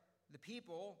are the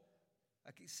people,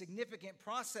 a significant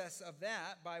process of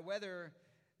that by whether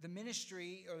the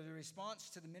ministry or the response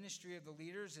to the ministry of the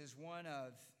leaders is one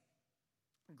of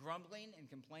grumbling and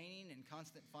complaining and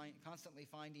constantly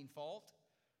finding fault,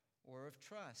 or of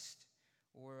trust,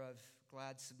 or of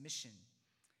glad submission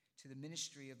to the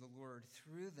ministry of the Lord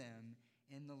through them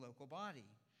in the local body.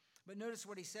 But notice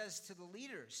what he says to the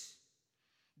leaders.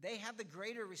 They have the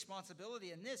greater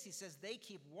responsibility in this. He says they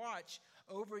keep watch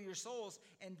over your souls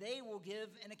and they will give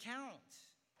an account.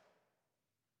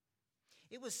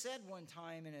 It was said one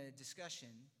time in a discussion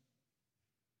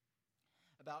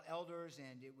about elders,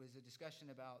 and it was a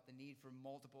discussion about the need for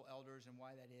multiple elders and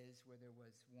why that is, where there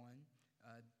was one,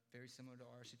 very similar to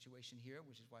our situation here,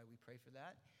 which is why we pray for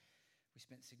that. We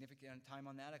spent significant time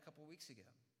on that a couple weeks ago.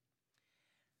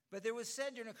 But there was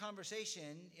said during a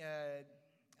conversation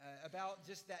about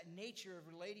just that nature of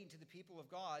relating to the people of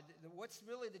God, what's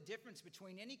really the difference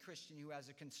between any Christian who has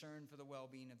a concern for the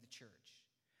well-being of the church?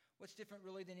 What's different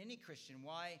really than any Christian?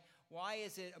 Why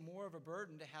is it more of a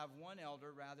burden to have one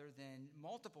elder rather than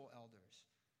multiple elders?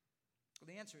 Well,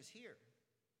 the answer is here.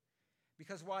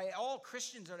 Because why all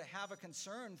Christians are to have a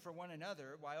concern for one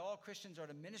another, why all Christians are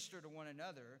to minister to one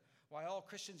another, why all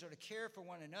Christians are to care for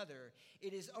one another,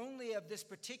 it is only of this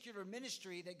particular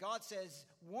ministry that God says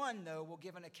one, though, will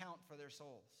give an account for their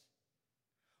souls.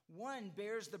 One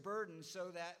bears the burden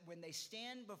so that when they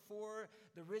stand before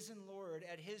the risen Lord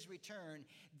at his return,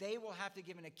 they will have to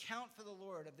give an account for the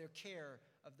Lord of their care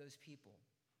of those people.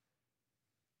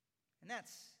 And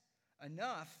that's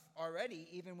enough already,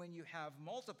 even when you have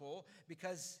multiple,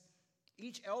 because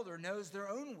each elder knows their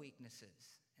own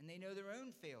weaknesses and they know their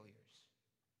own failures.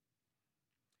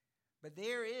 But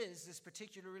there is this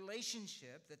particular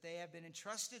relationship that they have been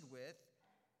entrusted with,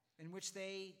 in which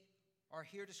they are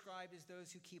here described as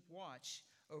those who keep watch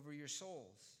over your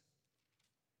souls.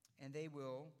 And they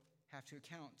will have to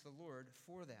account to the Lord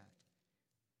for that.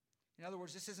 In other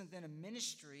words, this isn't then a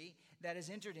ministry that is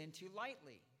entered into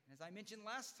lightly. As I mentioned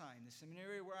last time, the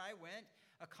seminary where I went,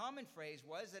 a common phrase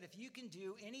was that if you can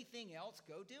do anything else,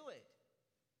 go do it.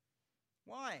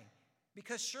 Why?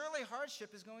 Because surely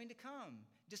hardship is going to come.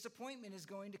 Disappointment is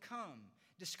going to come.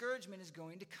 Discouragement is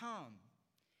going to come.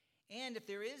 And if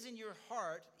there is in your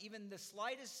heart even the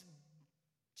slightest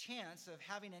chance of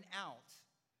having an out,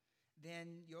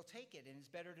 then you'll take it. And it's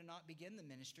better to not begin the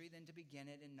ministry than to begin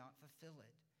it and not fulfill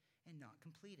it and not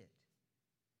complete it.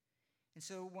 And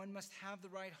so one must have the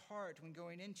right heart when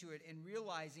going into it and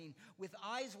realizing with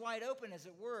eyes wide open, as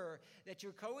it were, that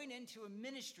you're going into a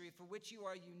ministry for which you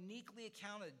are uniquely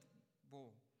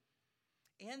accountable.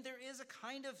 And there is a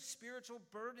kind of spiritual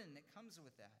burden that comes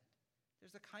with that.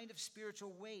 There's a kind of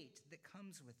spiritual weight that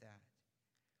comes with that.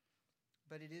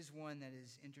 But it is one that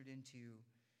is entered into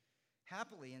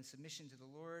happily in submission to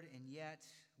the Lord, and yet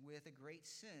with a great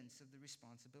sense of the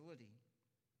responsibility.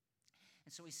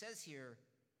 And so he says here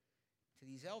to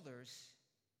these elders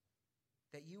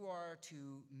that you are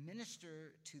to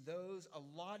minister to those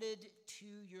allotted to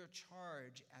your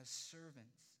charge as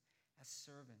servants. As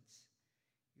servants.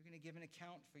 You're going to give an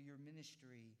account for your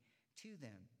ministry to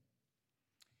them.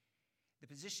 The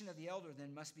position of the elder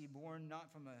then must be born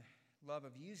not from a love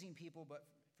of using people but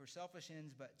for selfish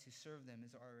ends, but to serve them,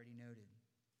 as already noted.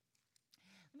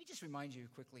 Let me just remind you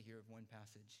quickly here of one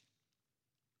passage.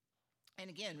 And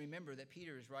again, remember that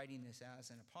Peter is writing this as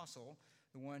an apostle,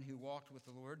 the one who walked with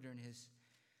the Lord during his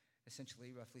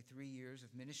essentially roughly 3 years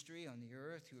of ministry on the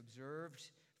earth, who observed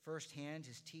firsthand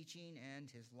his teaching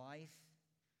and his life.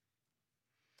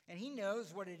 And he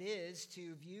knows what it is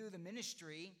to view the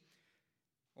ministry,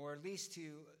 or at least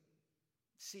to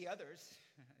see others.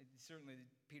 Certainly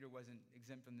Peter wasn't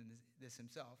exempt from this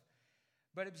himself.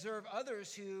 But observe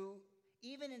others who,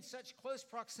 even in such close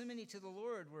proximity to the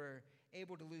Lord, were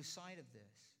able to lose sight of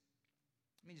this.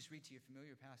 Let me just read to you a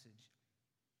familiar passage.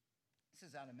 This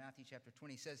is out of Matthew chapter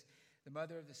 20. It says, the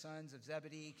mother of the sons of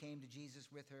Zebedee came to Jesus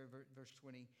with her, verse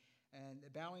 20, and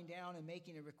bowing down and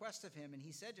making a request of him. And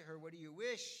he said to her, what do you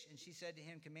wish? And she said to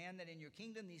him, command that in your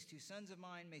kingdom these 2 sons of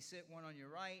mine may sit, one on your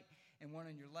right and one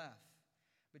on your left.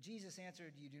 But Jesus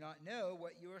answered, you do not know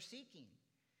what you are seeking.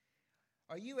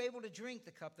 Are you able to drink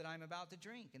the cup that I'm about to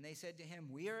drink? And they said to him,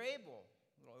 we are able.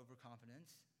 A little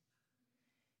overconfidence.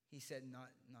 He said, not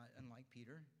unlike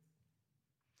Peter.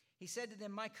 He said to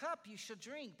them, my cup you shall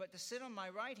drink, but to sit on my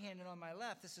right hand and on my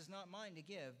left, this is not mine to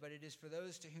give, but it is for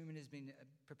those to whom it has been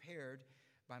prepared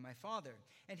by my Father.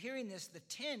 And hearing this, the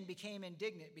 10 became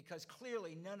indignant, because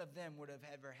clearly none of them would have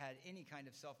ever had any kind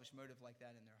of selfish motive like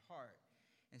that in their heart.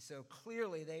 And so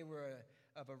clearly they were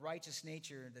of a righteous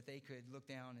nature that they could look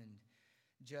down and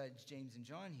judge James and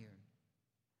John here.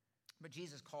 But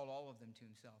Jesus called all of them to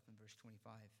himself in verse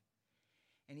 25.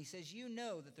 And he says, you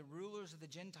know that the rulers of the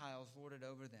Gentiles lord it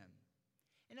over them.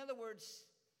 In other words,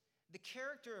 the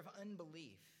character of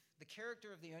unbelief, the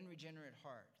character of the unregenerate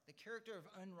heart, the character of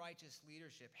unrighteous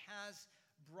leadership has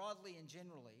broadly and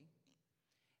generally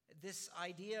this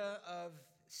idea of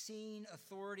seeing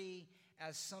authority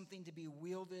as something to be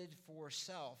wielded for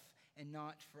self and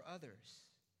not for others.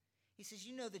 He says,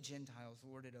 you know the Gentiles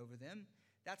lord it over them.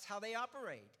 That's how they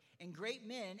operate. And great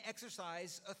men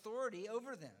exercise authority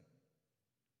over them.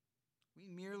 We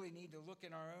merely need to look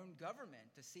in our own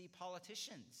government to see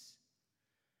politicians.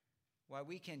 While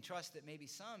we can trust that maybe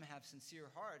some have sincere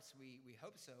hearts, we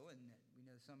hope so, and that we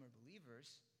know some are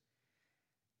believers,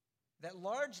 that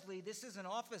largely this is an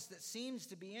office that seems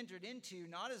to be entered into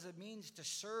not as a means to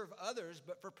serve others,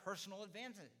 but for personal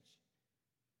advantage.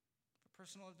 For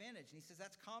personal advantage. And he says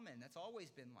that's common. That's always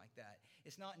been like that.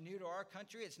 It's not new to our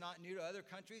country. It's not new to other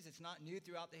countries. It's not new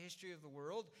throughout the history of the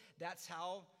world. That's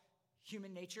how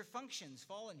human nature functions.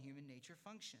 Fallen human nature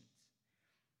functions.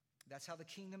 That's how the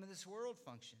kingdom of this world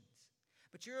functions.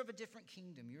 But you're of a different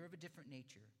kingdom. You're of a different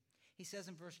nature. He says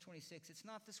in verse 26, it's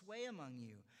not this way among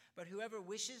you, but whoever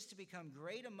wishes to become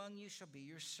great among you shall be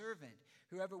your servant.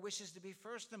 Whoever wishes to be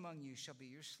first among you shall be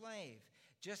your slave.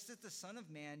 Just as the Son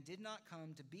of Man did not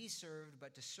come to be served,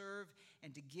 but to serve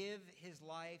and to give his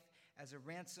life as a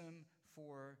ransom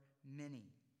for many.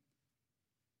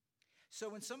 So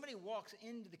when somebody walks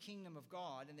into the kingdom of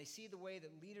God and they see the way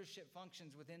that leadership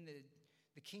functions within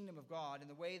the kingdom of God and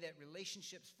the way that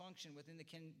relationships function within the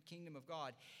kingdom of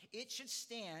God, it should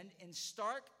stand in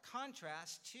stark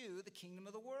contrast to the kingdom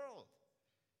of the world.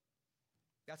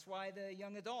 That's why the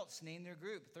young adults name their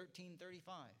group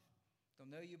 1335. They'll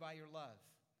know you by your love.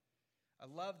 A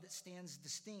love that stands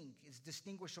distinct, is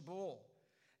distinguishable,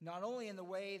 not only in the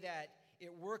way that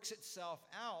it works itself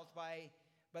out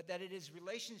but that it is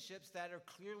relationships that are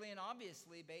clearly and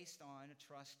obviously based on a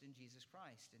trust in Jesus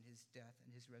Christ and his death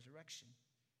and his resurrection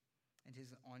and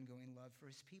his ongoing love for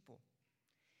his people.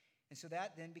 And so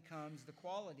that then becomes the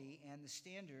quality and the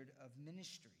standard of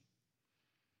ministry.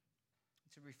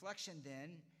 It's a reflection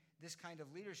then, this kind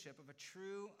of leadership, of a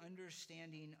true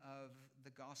understanding of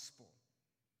the gospel.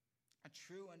 A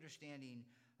true understanding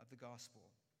of the gospel.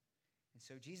 And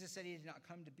so Jesus said he did not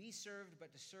come to be served,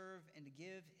 but to serve and to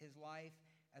give his life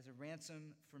as a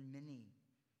ransom for many,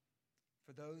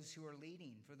 for those who are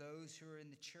leading, for those who are in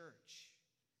the church.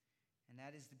 And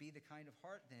that is to be the kind of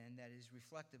heart then that is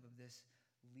reflective of this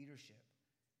leadership.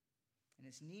 And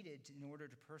it's needed in order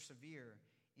to persevere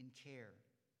in care.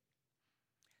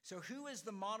 So who is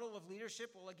the model of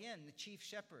leadership? Well, again, the chief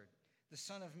shepherd, the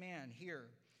Son of Man here,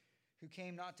 who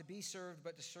came not to be served,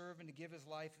 but to serve and to give his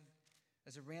life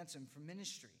as a ransom for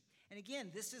ministry. And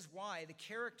again, this is why the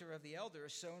character of the elder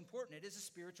is so important. It is a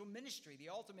spiritual ministry. The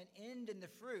ultimate end and the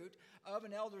fruit of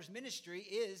an elder's ministry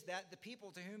is that the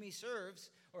people to whom he serves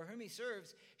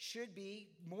should be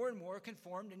more and more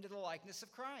conformed into the likeness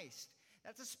of Christ.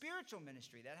 That's a spiritual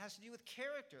ministry. That has to do with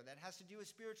character. That has to do with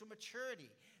spiritual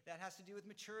maturity. That has to do with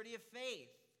maturity of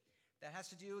faith. That has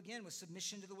to do, again, with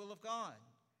submission to the will of God.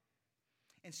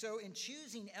 And so in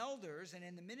choosing elders and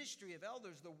in the ministry of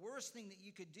elders, the worst thing that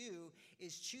you could do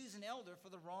is choose an elder for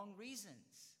the wrong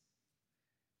reasons.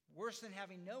 Worse than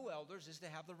having no elders is to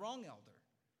have the wrong elder,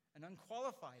 an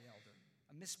unqualified elder,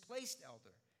 a misplaced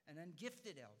elder, an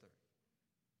ungifted elder.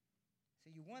 So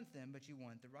you want them, but you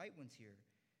want the right ones here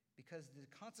because the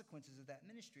consequences of that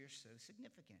ministry are so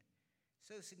significant.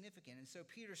 So significant. And so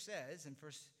Peter says in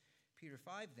 1 Peter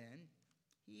 5 then,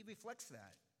 he reflects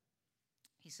that.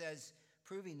 He says,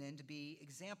 proving then to be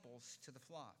examples to the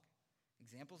flock.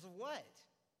 Examples of what?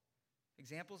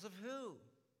 Examples of who?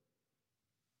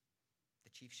 The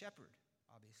chief shepherd,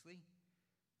 obviously,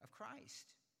 of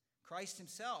Christ. Christ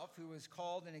himself, who was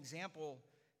called an example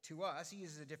to us. He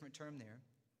uses a different term there.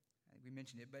 We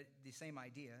mentioned it, but the same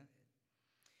idea.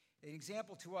 An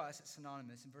example to us, it's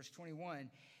synonymous in verse 21,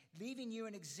 leaving you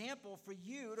an example for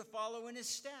you to follow in his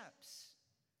steps,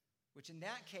 which in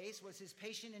that case was his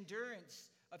patient endurance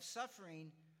of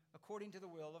suffering according to the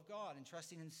will of God,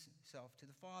 entrusting himself to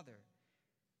the Father.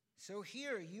 So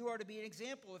here you are to be an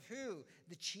example of who?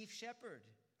 The chief shepherd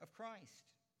of Christ.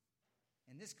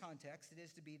 In this context, it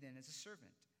is to be then as a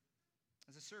servant.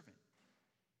 As a servant.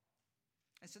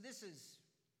 And so this is,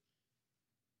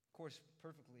 of course,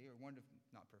 perfectly, or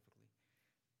not perfectly,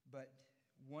 but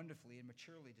wonderfully and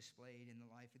maturely displayed in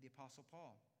the life of the Apostle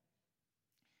Paul.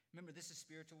 Remember, this is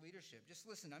spiritual leadership. Just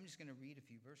listen, I'm just going to read a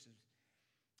few verses.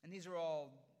 And these are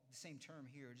all the same term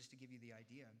here, just to give you the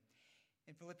idea.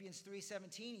 In Philippians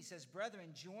 3:17, he says, brethren,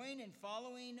 join in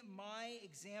following my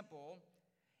example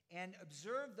and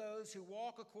observe those who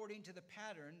walk according to the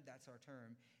pattern, that's our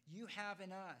term, you have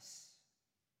in us.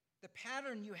 The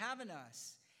pattern you have in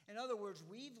us. In other words,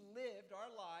 we've lived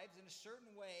our lives in a certain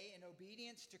way in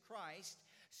obedience to Christ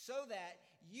so that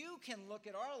you can look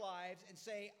at our lives and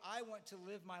say, I want to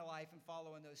live my life and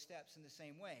follow in those steps in the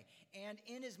same way. And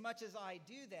inasmuch as I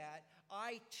do that,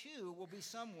 I too will be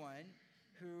someone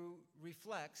who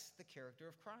reflects the character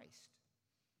of Christ.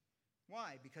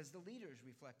 Why? Because the leaders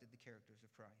reflected the characters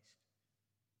of Christ.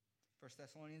 1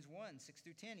 Thessalonians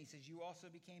 1:6-10, he says, you also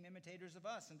became imitators of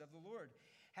us and of the Lord,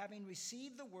 having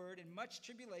received the word in much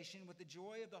tribulation with the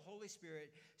joy of the Holy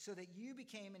Spirit, so that you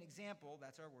became an example,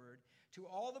 that's our word, to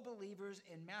all the believers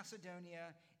in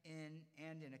Macedonia and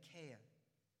in Achaia.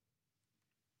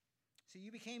 So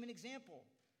you became an example.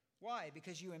 Why?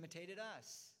 Because you imitated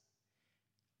us.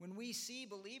 When we see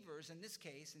believers, in this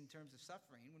case, in terms of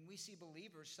suffering, when we see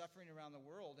believers suffering around the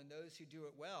world and those who do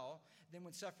it well, then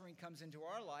when suffering comes into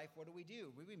our life, what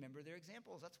do? We remember their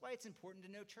examples. That's why it's important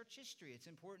to know church history. It's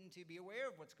important to be aware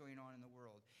of what's going on in the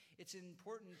world. It's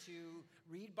important to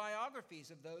read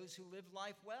biographies of those who lived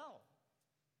life well.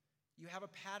 You have a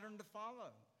pattern to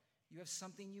follow. You have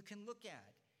something you can look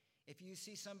at. If you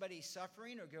see somebody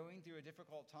suffering or going through a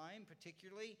difficult time,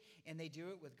 particularly, and they do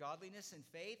it with godliness and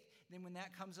faith, then when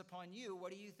that comes upon you,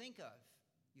 what do you think of?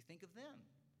 You think of them.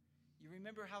 You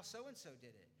remember how so-and-so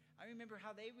did it. I remember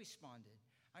how they responded.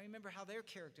 I remember how their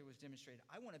character was demonstrated.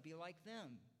 I want to be like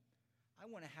them. I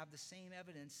want to have the same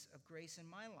evidence of grace in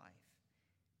my life.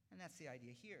 And that's the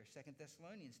idea here. 2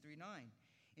 Thessalonians 3:9.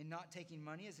 In not taking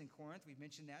money, as in Corinth, we've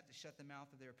mentioned that, to shut the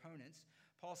mouth of their opponents.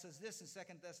 Paul says this in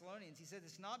 2 Thessalonians. He says,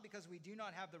 it's not because we do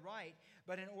not have the right,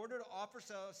 but in order to offer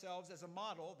ourselves as a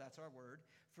model, that's our word,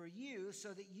 for you,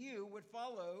 so that you would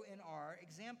follow in our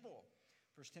example.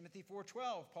 1 Timothy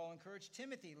 4:12, Paul encouraged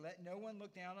Timothy, let no one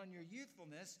look down on your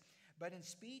youthfulness, but in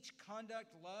speech,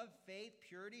 conduct, love, faith,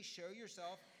 purity, show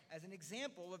yourself as an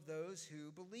example of those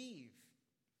who believe.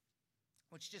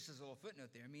 Which, just as a little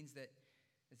footnote there, means that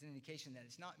it's an indication that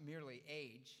it's not merely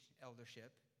age,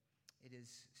 eldership. It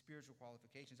is spiritual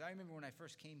qualifications. I remember when I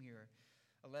first came here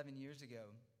 11 years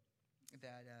ago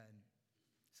that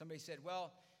somebody said,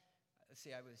 well, let's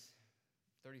see, I was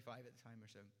 35 at the time or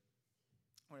so,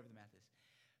 whatever the math is.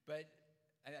 But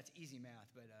that's easy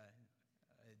math, but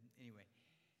anyway,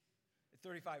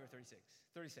 35 or 36.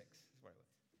 36 is what it was.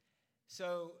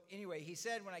 So anyway, he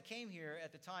said when I came here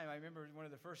at the time, I remember one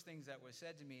of the first things that was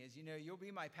said to me is, you'll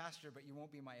be my pastor, but you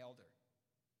won't be my elder.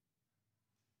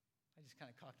 I just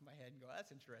kind of cocked my head and go, that's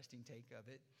an interesting take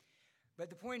of it. But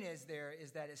the point is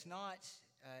that it's not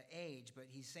age, but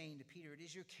he's saying to Peter, it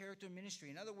is your character ministry.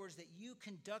 In other words, that you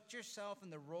conduct yourself in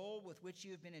the role with which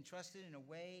you have been entrusted in a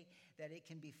way that it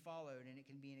can be followed and it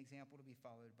can be an example to be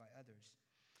followed by others.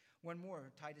 One more,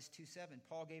 Titus 2:7.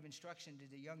 Paul gave instruction to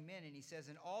the young men, and he says,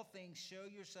 in all things, show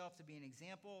yourself to be an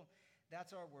example.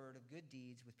 That's our word of good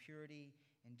deeds with purity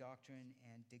and doctrine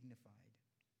and dignified.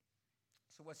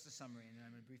 So what's the summary? And I'm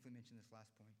going to briefly mention this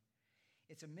last point.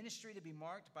 It's a ministry to be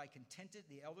marked by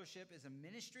the eldership is a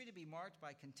ministry to be marked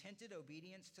by contented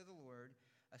obedience to the Lord,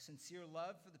 a sincere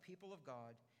love for the people of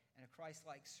God, and a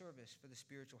Christ-like service for the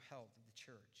spiritual health of the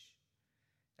church.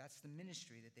 That's the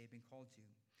ministry that they've been called to.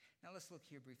 Now let's look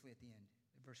here briefly at the end,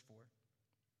 at verse 4.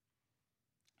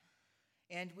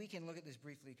 And we can look at this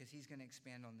briefly because he's going to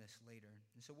expand on this later.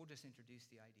 And so we'll just introduce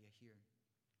the idea here.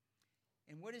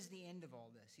 And what is the end of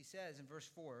all this? He says in verse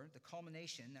 4, the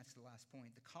culmination, that's the last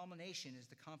point, the culmination is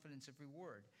the confidence of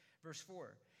reward. Verse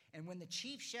 4, and when the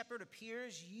chief shepherd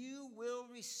appears, you will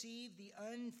receive the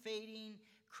unfading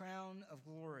crown of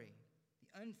glory.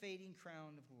 The unfading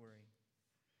crown of glory.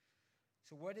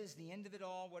 So what is the end of it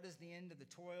all? What is the end of the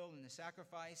toil and the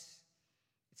sacrifice?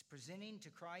 It's presenting to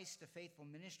Christ a faithful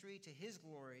ministry to his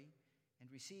glory and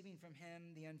receiving from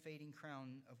him the unfading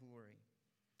crown of glory.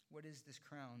 What is this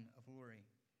crown of glory?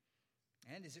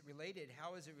 And is it related?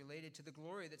 How is it related to the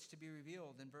glory that's to be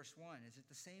revealed in verse 1? Is it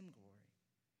the same glory?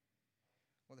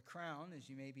 Well, the crown, as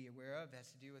you may be aware of,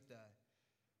 has to do with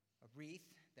a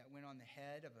wreath that went on the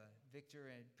head of a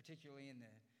victor, and particularly in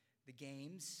the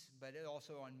games, but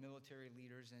also on military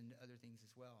leaders and other things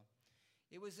as well.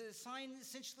 It was a sign,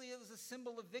 essentially, it was a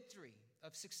symbol of victory,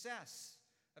 of success,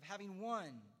 of having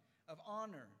won, of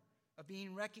honor, of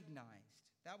being recognized.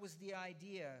 That was the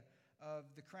idea of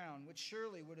the crown, which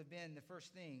surely would have been the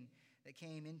first thing that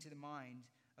came into the mind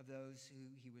of those who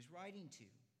he was writing to.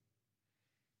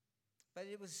 But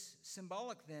it was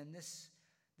symbolic then, this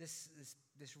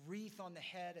wreath on the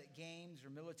head at games or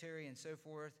military and so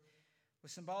forth,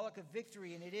 was symbolic of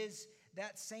victory, and it is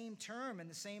that same term and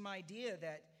the same idea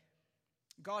that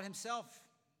God himself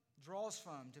draws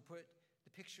from to put the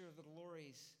picture of the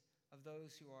glories of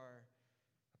those who are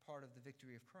a part of the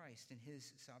victory of Christ and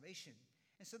his salvation.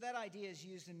 And so that idea is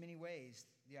used in many ways,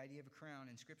 the idea of a crown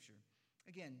in Scripture.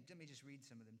 Again, let me just read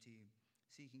some of them to you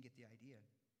so you can get the idea.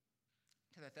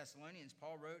 To the Thessalonians,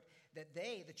 Paul wrote that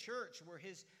they, the church, were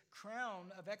his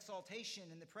crown of exaltation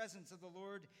in the presence of the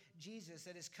Lord Jesus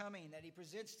that is coming, that he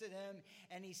presents to them,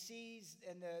 and he sees,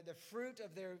 and the fruit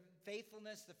of their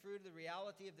faithfulness, the fruit of the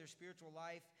reality of their spiritual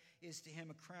life is to him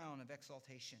a crown of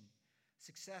exaltation,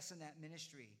 success in that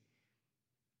ministry.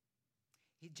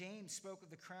 James spoke of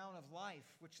the crown of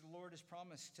life, which the Lord has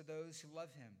promised to those who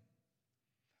love him.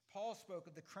 Paul spoke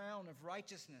of the crown of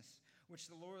righteousness, which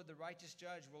the Lord, the righteous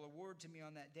judge, will award to me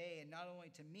on that day, and not only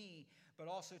to me, but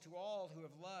also to all who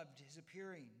have loved his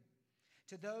appearing.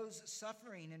 To those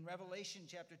suffering in Revelation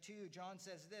chapter 2, John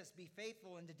says this, be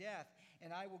faithful unto death,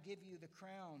 and I will give you the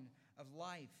crown of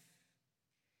life.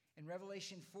 In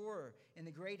Revelation 4, in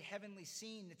the great heavenly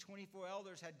scene, the 24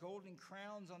 elders had golden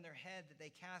crowns on their head that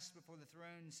they cast before the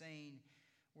throne, saying,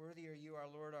 worthy are you, our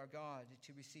Lord, our God,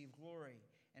 to receive glory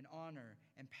and honor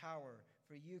and power,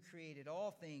 For you created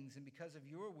all things, and because of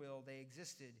your will they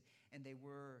existed, and they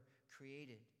were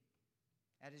created.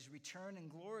 At his return in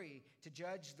glory to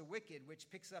judge the wicked, which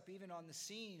picks up even on the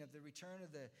scene of the return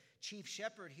of the chief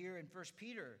shepherd here in 1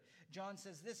 Peter. John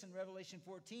says this in Revelation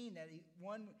 14, that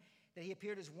he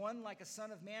appeared as one like a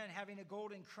son of man, having a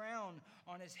golden crown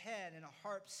on his head and a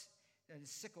harp's and a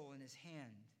sickle in his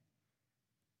hand.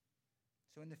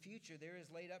 So in the future, there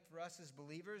is laid up for us as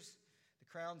believers the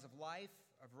crowns of life,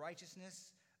 of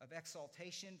righteousness, of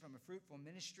exaltation from a fruitful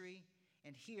ministry,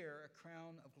 and here a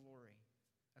crown of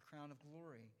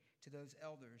glory to those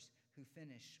elders who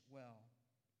finish well.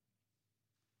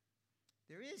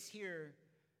 There is here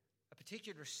a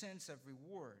particular sense of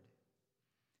reward.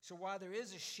 So while there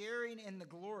is a sharing in the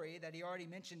glory that he already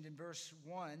mentioned in verse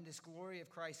 1, this glory of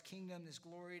Christ's kingdom, this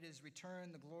glory at his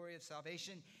return, the glory of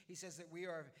salvation, he says that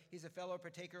he's a fellow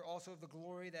partaker also of the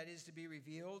glory that is to be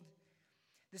revealed.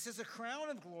 This is a crown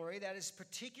of glory that is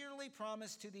particularly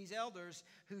promised to these elders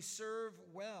who serve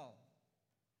well.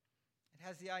 It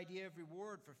has the idea of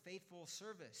reward for faithful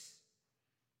service.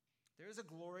 There is a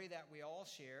glory that we all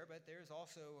share, but there is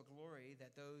also a glory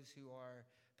that those who are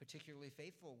particularly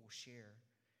faithful will share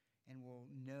and will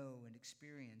know and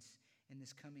experience in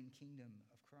this coming kingdom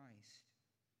of Christ.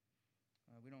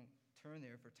 We don't turn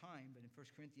there for time, but in 1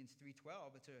 Corinthians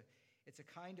 3:12, it's a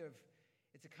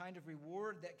kind of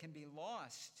reward that can be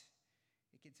lost.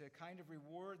 It's a kind of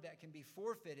reward that can be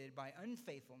forfeited by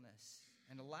unfaithfulness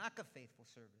and a lack of faithful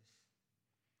service.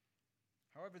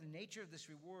 However, the nature of this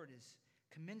reward is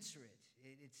commensurate.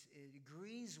 It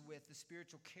agrees with the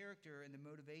spiritual character and the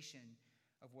motivation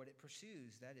of what it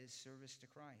pursues, that is, service to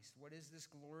Christ. What is this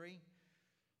glory?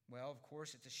 Well, of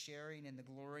course, it's a sharing in the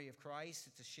glory of Christ.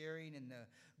 It's a sharing in the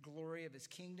glory of his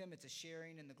kingdom. It's a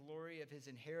sharing in the glory of his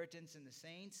inheritance in the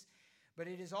saints. But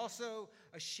it is also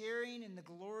a sharing in the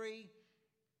glory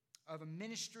of a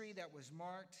ministry that was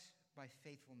marked by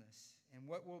faithfulness. And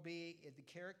what will be the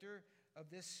character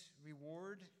of this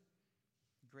reward?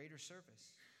 Greater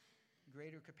service,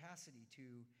 greater capacity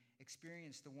to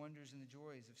experience the wonders and the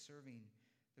joys of serving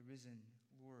the risen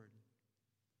Lord.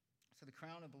 So the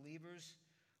crown of believers,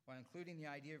 while including the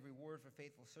idea of reward for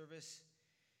faithful service,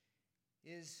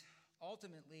 is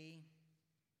ultimately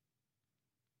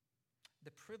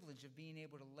the privilege of being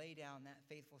able to lay down that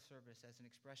faithful service as an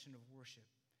expression of worship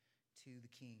to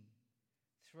the King,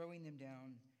 throwing them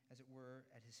down, as it were,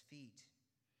 at his feet.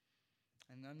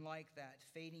 And unlike that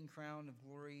fading crown of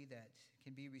glory that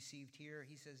can be received here,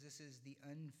 he says this is the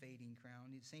unfading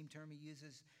crown. The same term he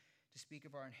uses to speak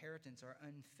of our inheritance, our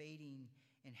unfading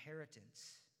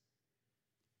inheritance.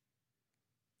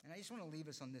 And I just want to leave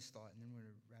us on this thought, and then we're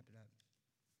going to wrap it up.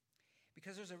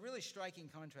 Because there's a really striking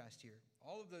contrast here.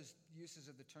 All of those uses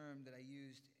of the term that I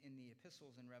used in the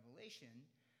epistles in Revelation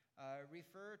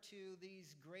refer to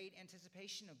these great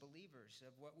anticipation of believers,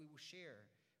 of what we will share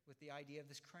with the idea of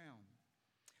this crown.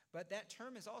 But that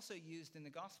term is also used in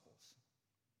the Gospels.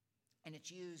 And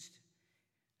it's used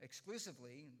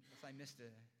exclusively,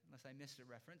 unless I missed a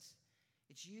reference,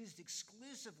 it's used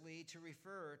exclusively to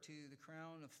refer to the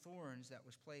crown of thorns that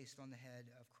was placed on the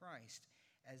head of Christ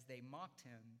as they mocked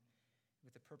him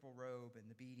with the purple robe and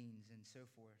the beatings and so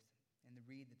forth, and the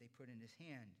reed that they put in his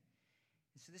hand.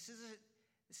 And so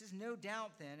this is no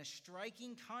doubt then a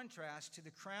striking contrast to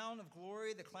the crown of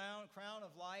glory, the crown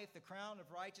of life, the crown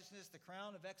of righteousness, the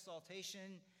crown of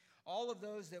exaltation. All of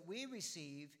those that we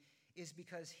receive is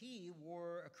because he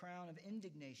wore a crown of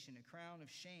indignation, a crown of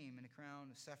shame, and a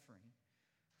crown of suffering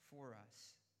for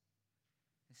us.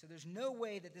 And so there's no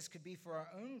way that this could be for our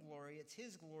own glory. It's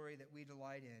his glory that we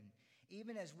delight in.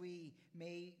 Even as we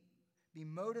may be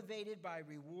motivated by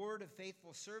reward of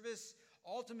faithful service,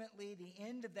 ultimately the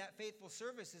end of that faithful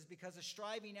service is because of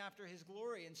striving after his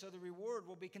glory. And so the reward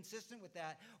will be consistent with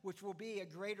that, which will be a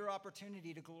greater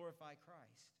opportunity to glorify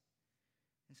Christ.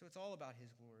 And so it's all about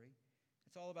his glory.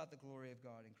 It's all about the glory of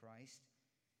God in Christ,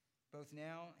 both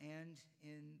now and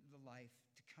in the life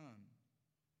to come.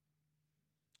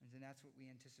 And then that's what we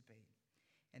anticipate.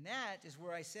 And that is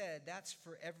where I said that's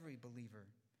for every believer.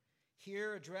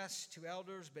 Here addressed to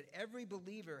elders, but every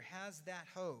believer has that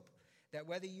hope that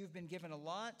whether you've been given a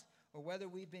lot or whether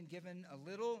we've been given a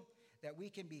little, that we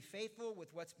can be faithful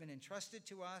with what's been entrusted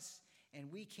to us,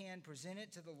 and we can present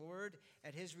it to the Lord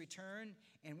at his return,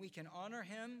 and we can honor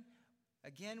him,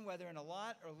 again, whether in a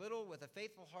lot or little, with a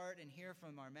faithful heart, and hear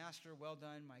from our master, "Well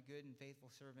done, my good and faithful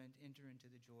servant, enter into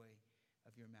the joy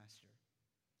of your master."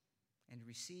 And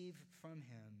receive from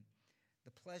him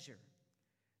the pleasure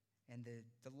and the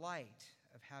delight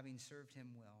of having served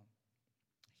him well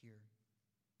here.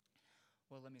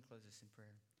 Well, let me close this in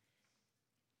prayer.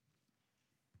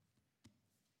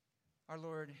 Our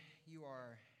Lord, you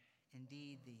are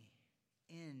indeed the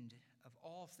end of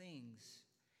all things.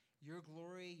 Your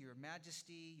glory, your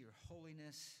majesty, your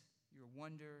holiness, your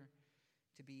wonder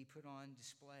to be put on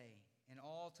display, and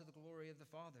all to the glory of the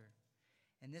Father.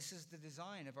 And this is the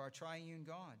design of our triune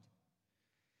God,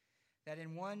 that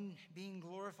in one being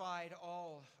glorified,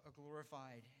 all are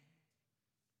glorified.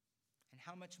 And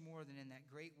how much more than in that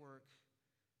great work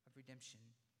of redemption,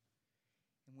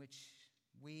 in which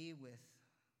we, with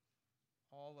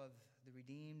all of the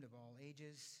redeemed of all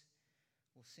ages,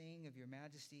 will sing of your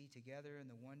majesty together in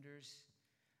the wonders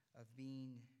of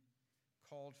being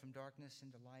called from darkness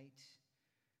into light,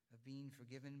 of being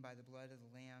forgiven by the blood of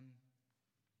the Lamb,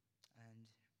 and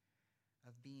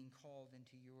of being called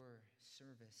into your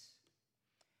service.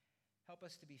 Help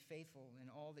us to be faithful in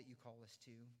all that you call us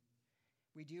to.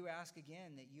 We do ask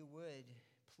again that you would,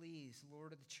 please,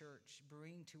 Lord of the church,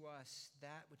 bring to us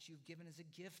that which you've given as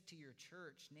a gift to your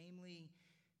church, namely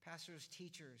pastors,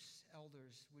 teachers,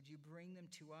 elders. Would you bring them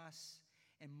to us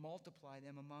and multiply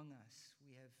them among us?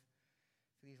 We have,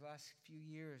 for these last few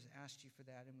years, asked you for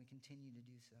that, and we continue to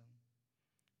do so.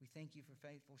 We thank you for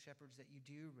faithful shepherds that you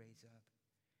do raise up.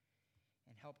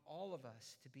 And help all of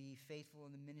us to be faithful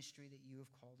in the ministry that you have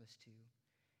called us to.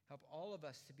 Help all of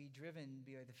us to be driven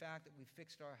by the fact that we've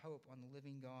fixed our hope on the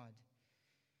living God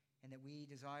and that we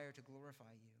desire to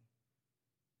glorify you.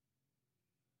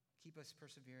 Keep us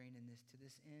persevering in this to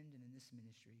this end and in this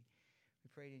ministry.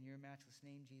 We pray it in your matchless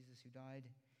name, Jesus, who died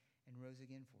and rose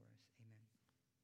again for us.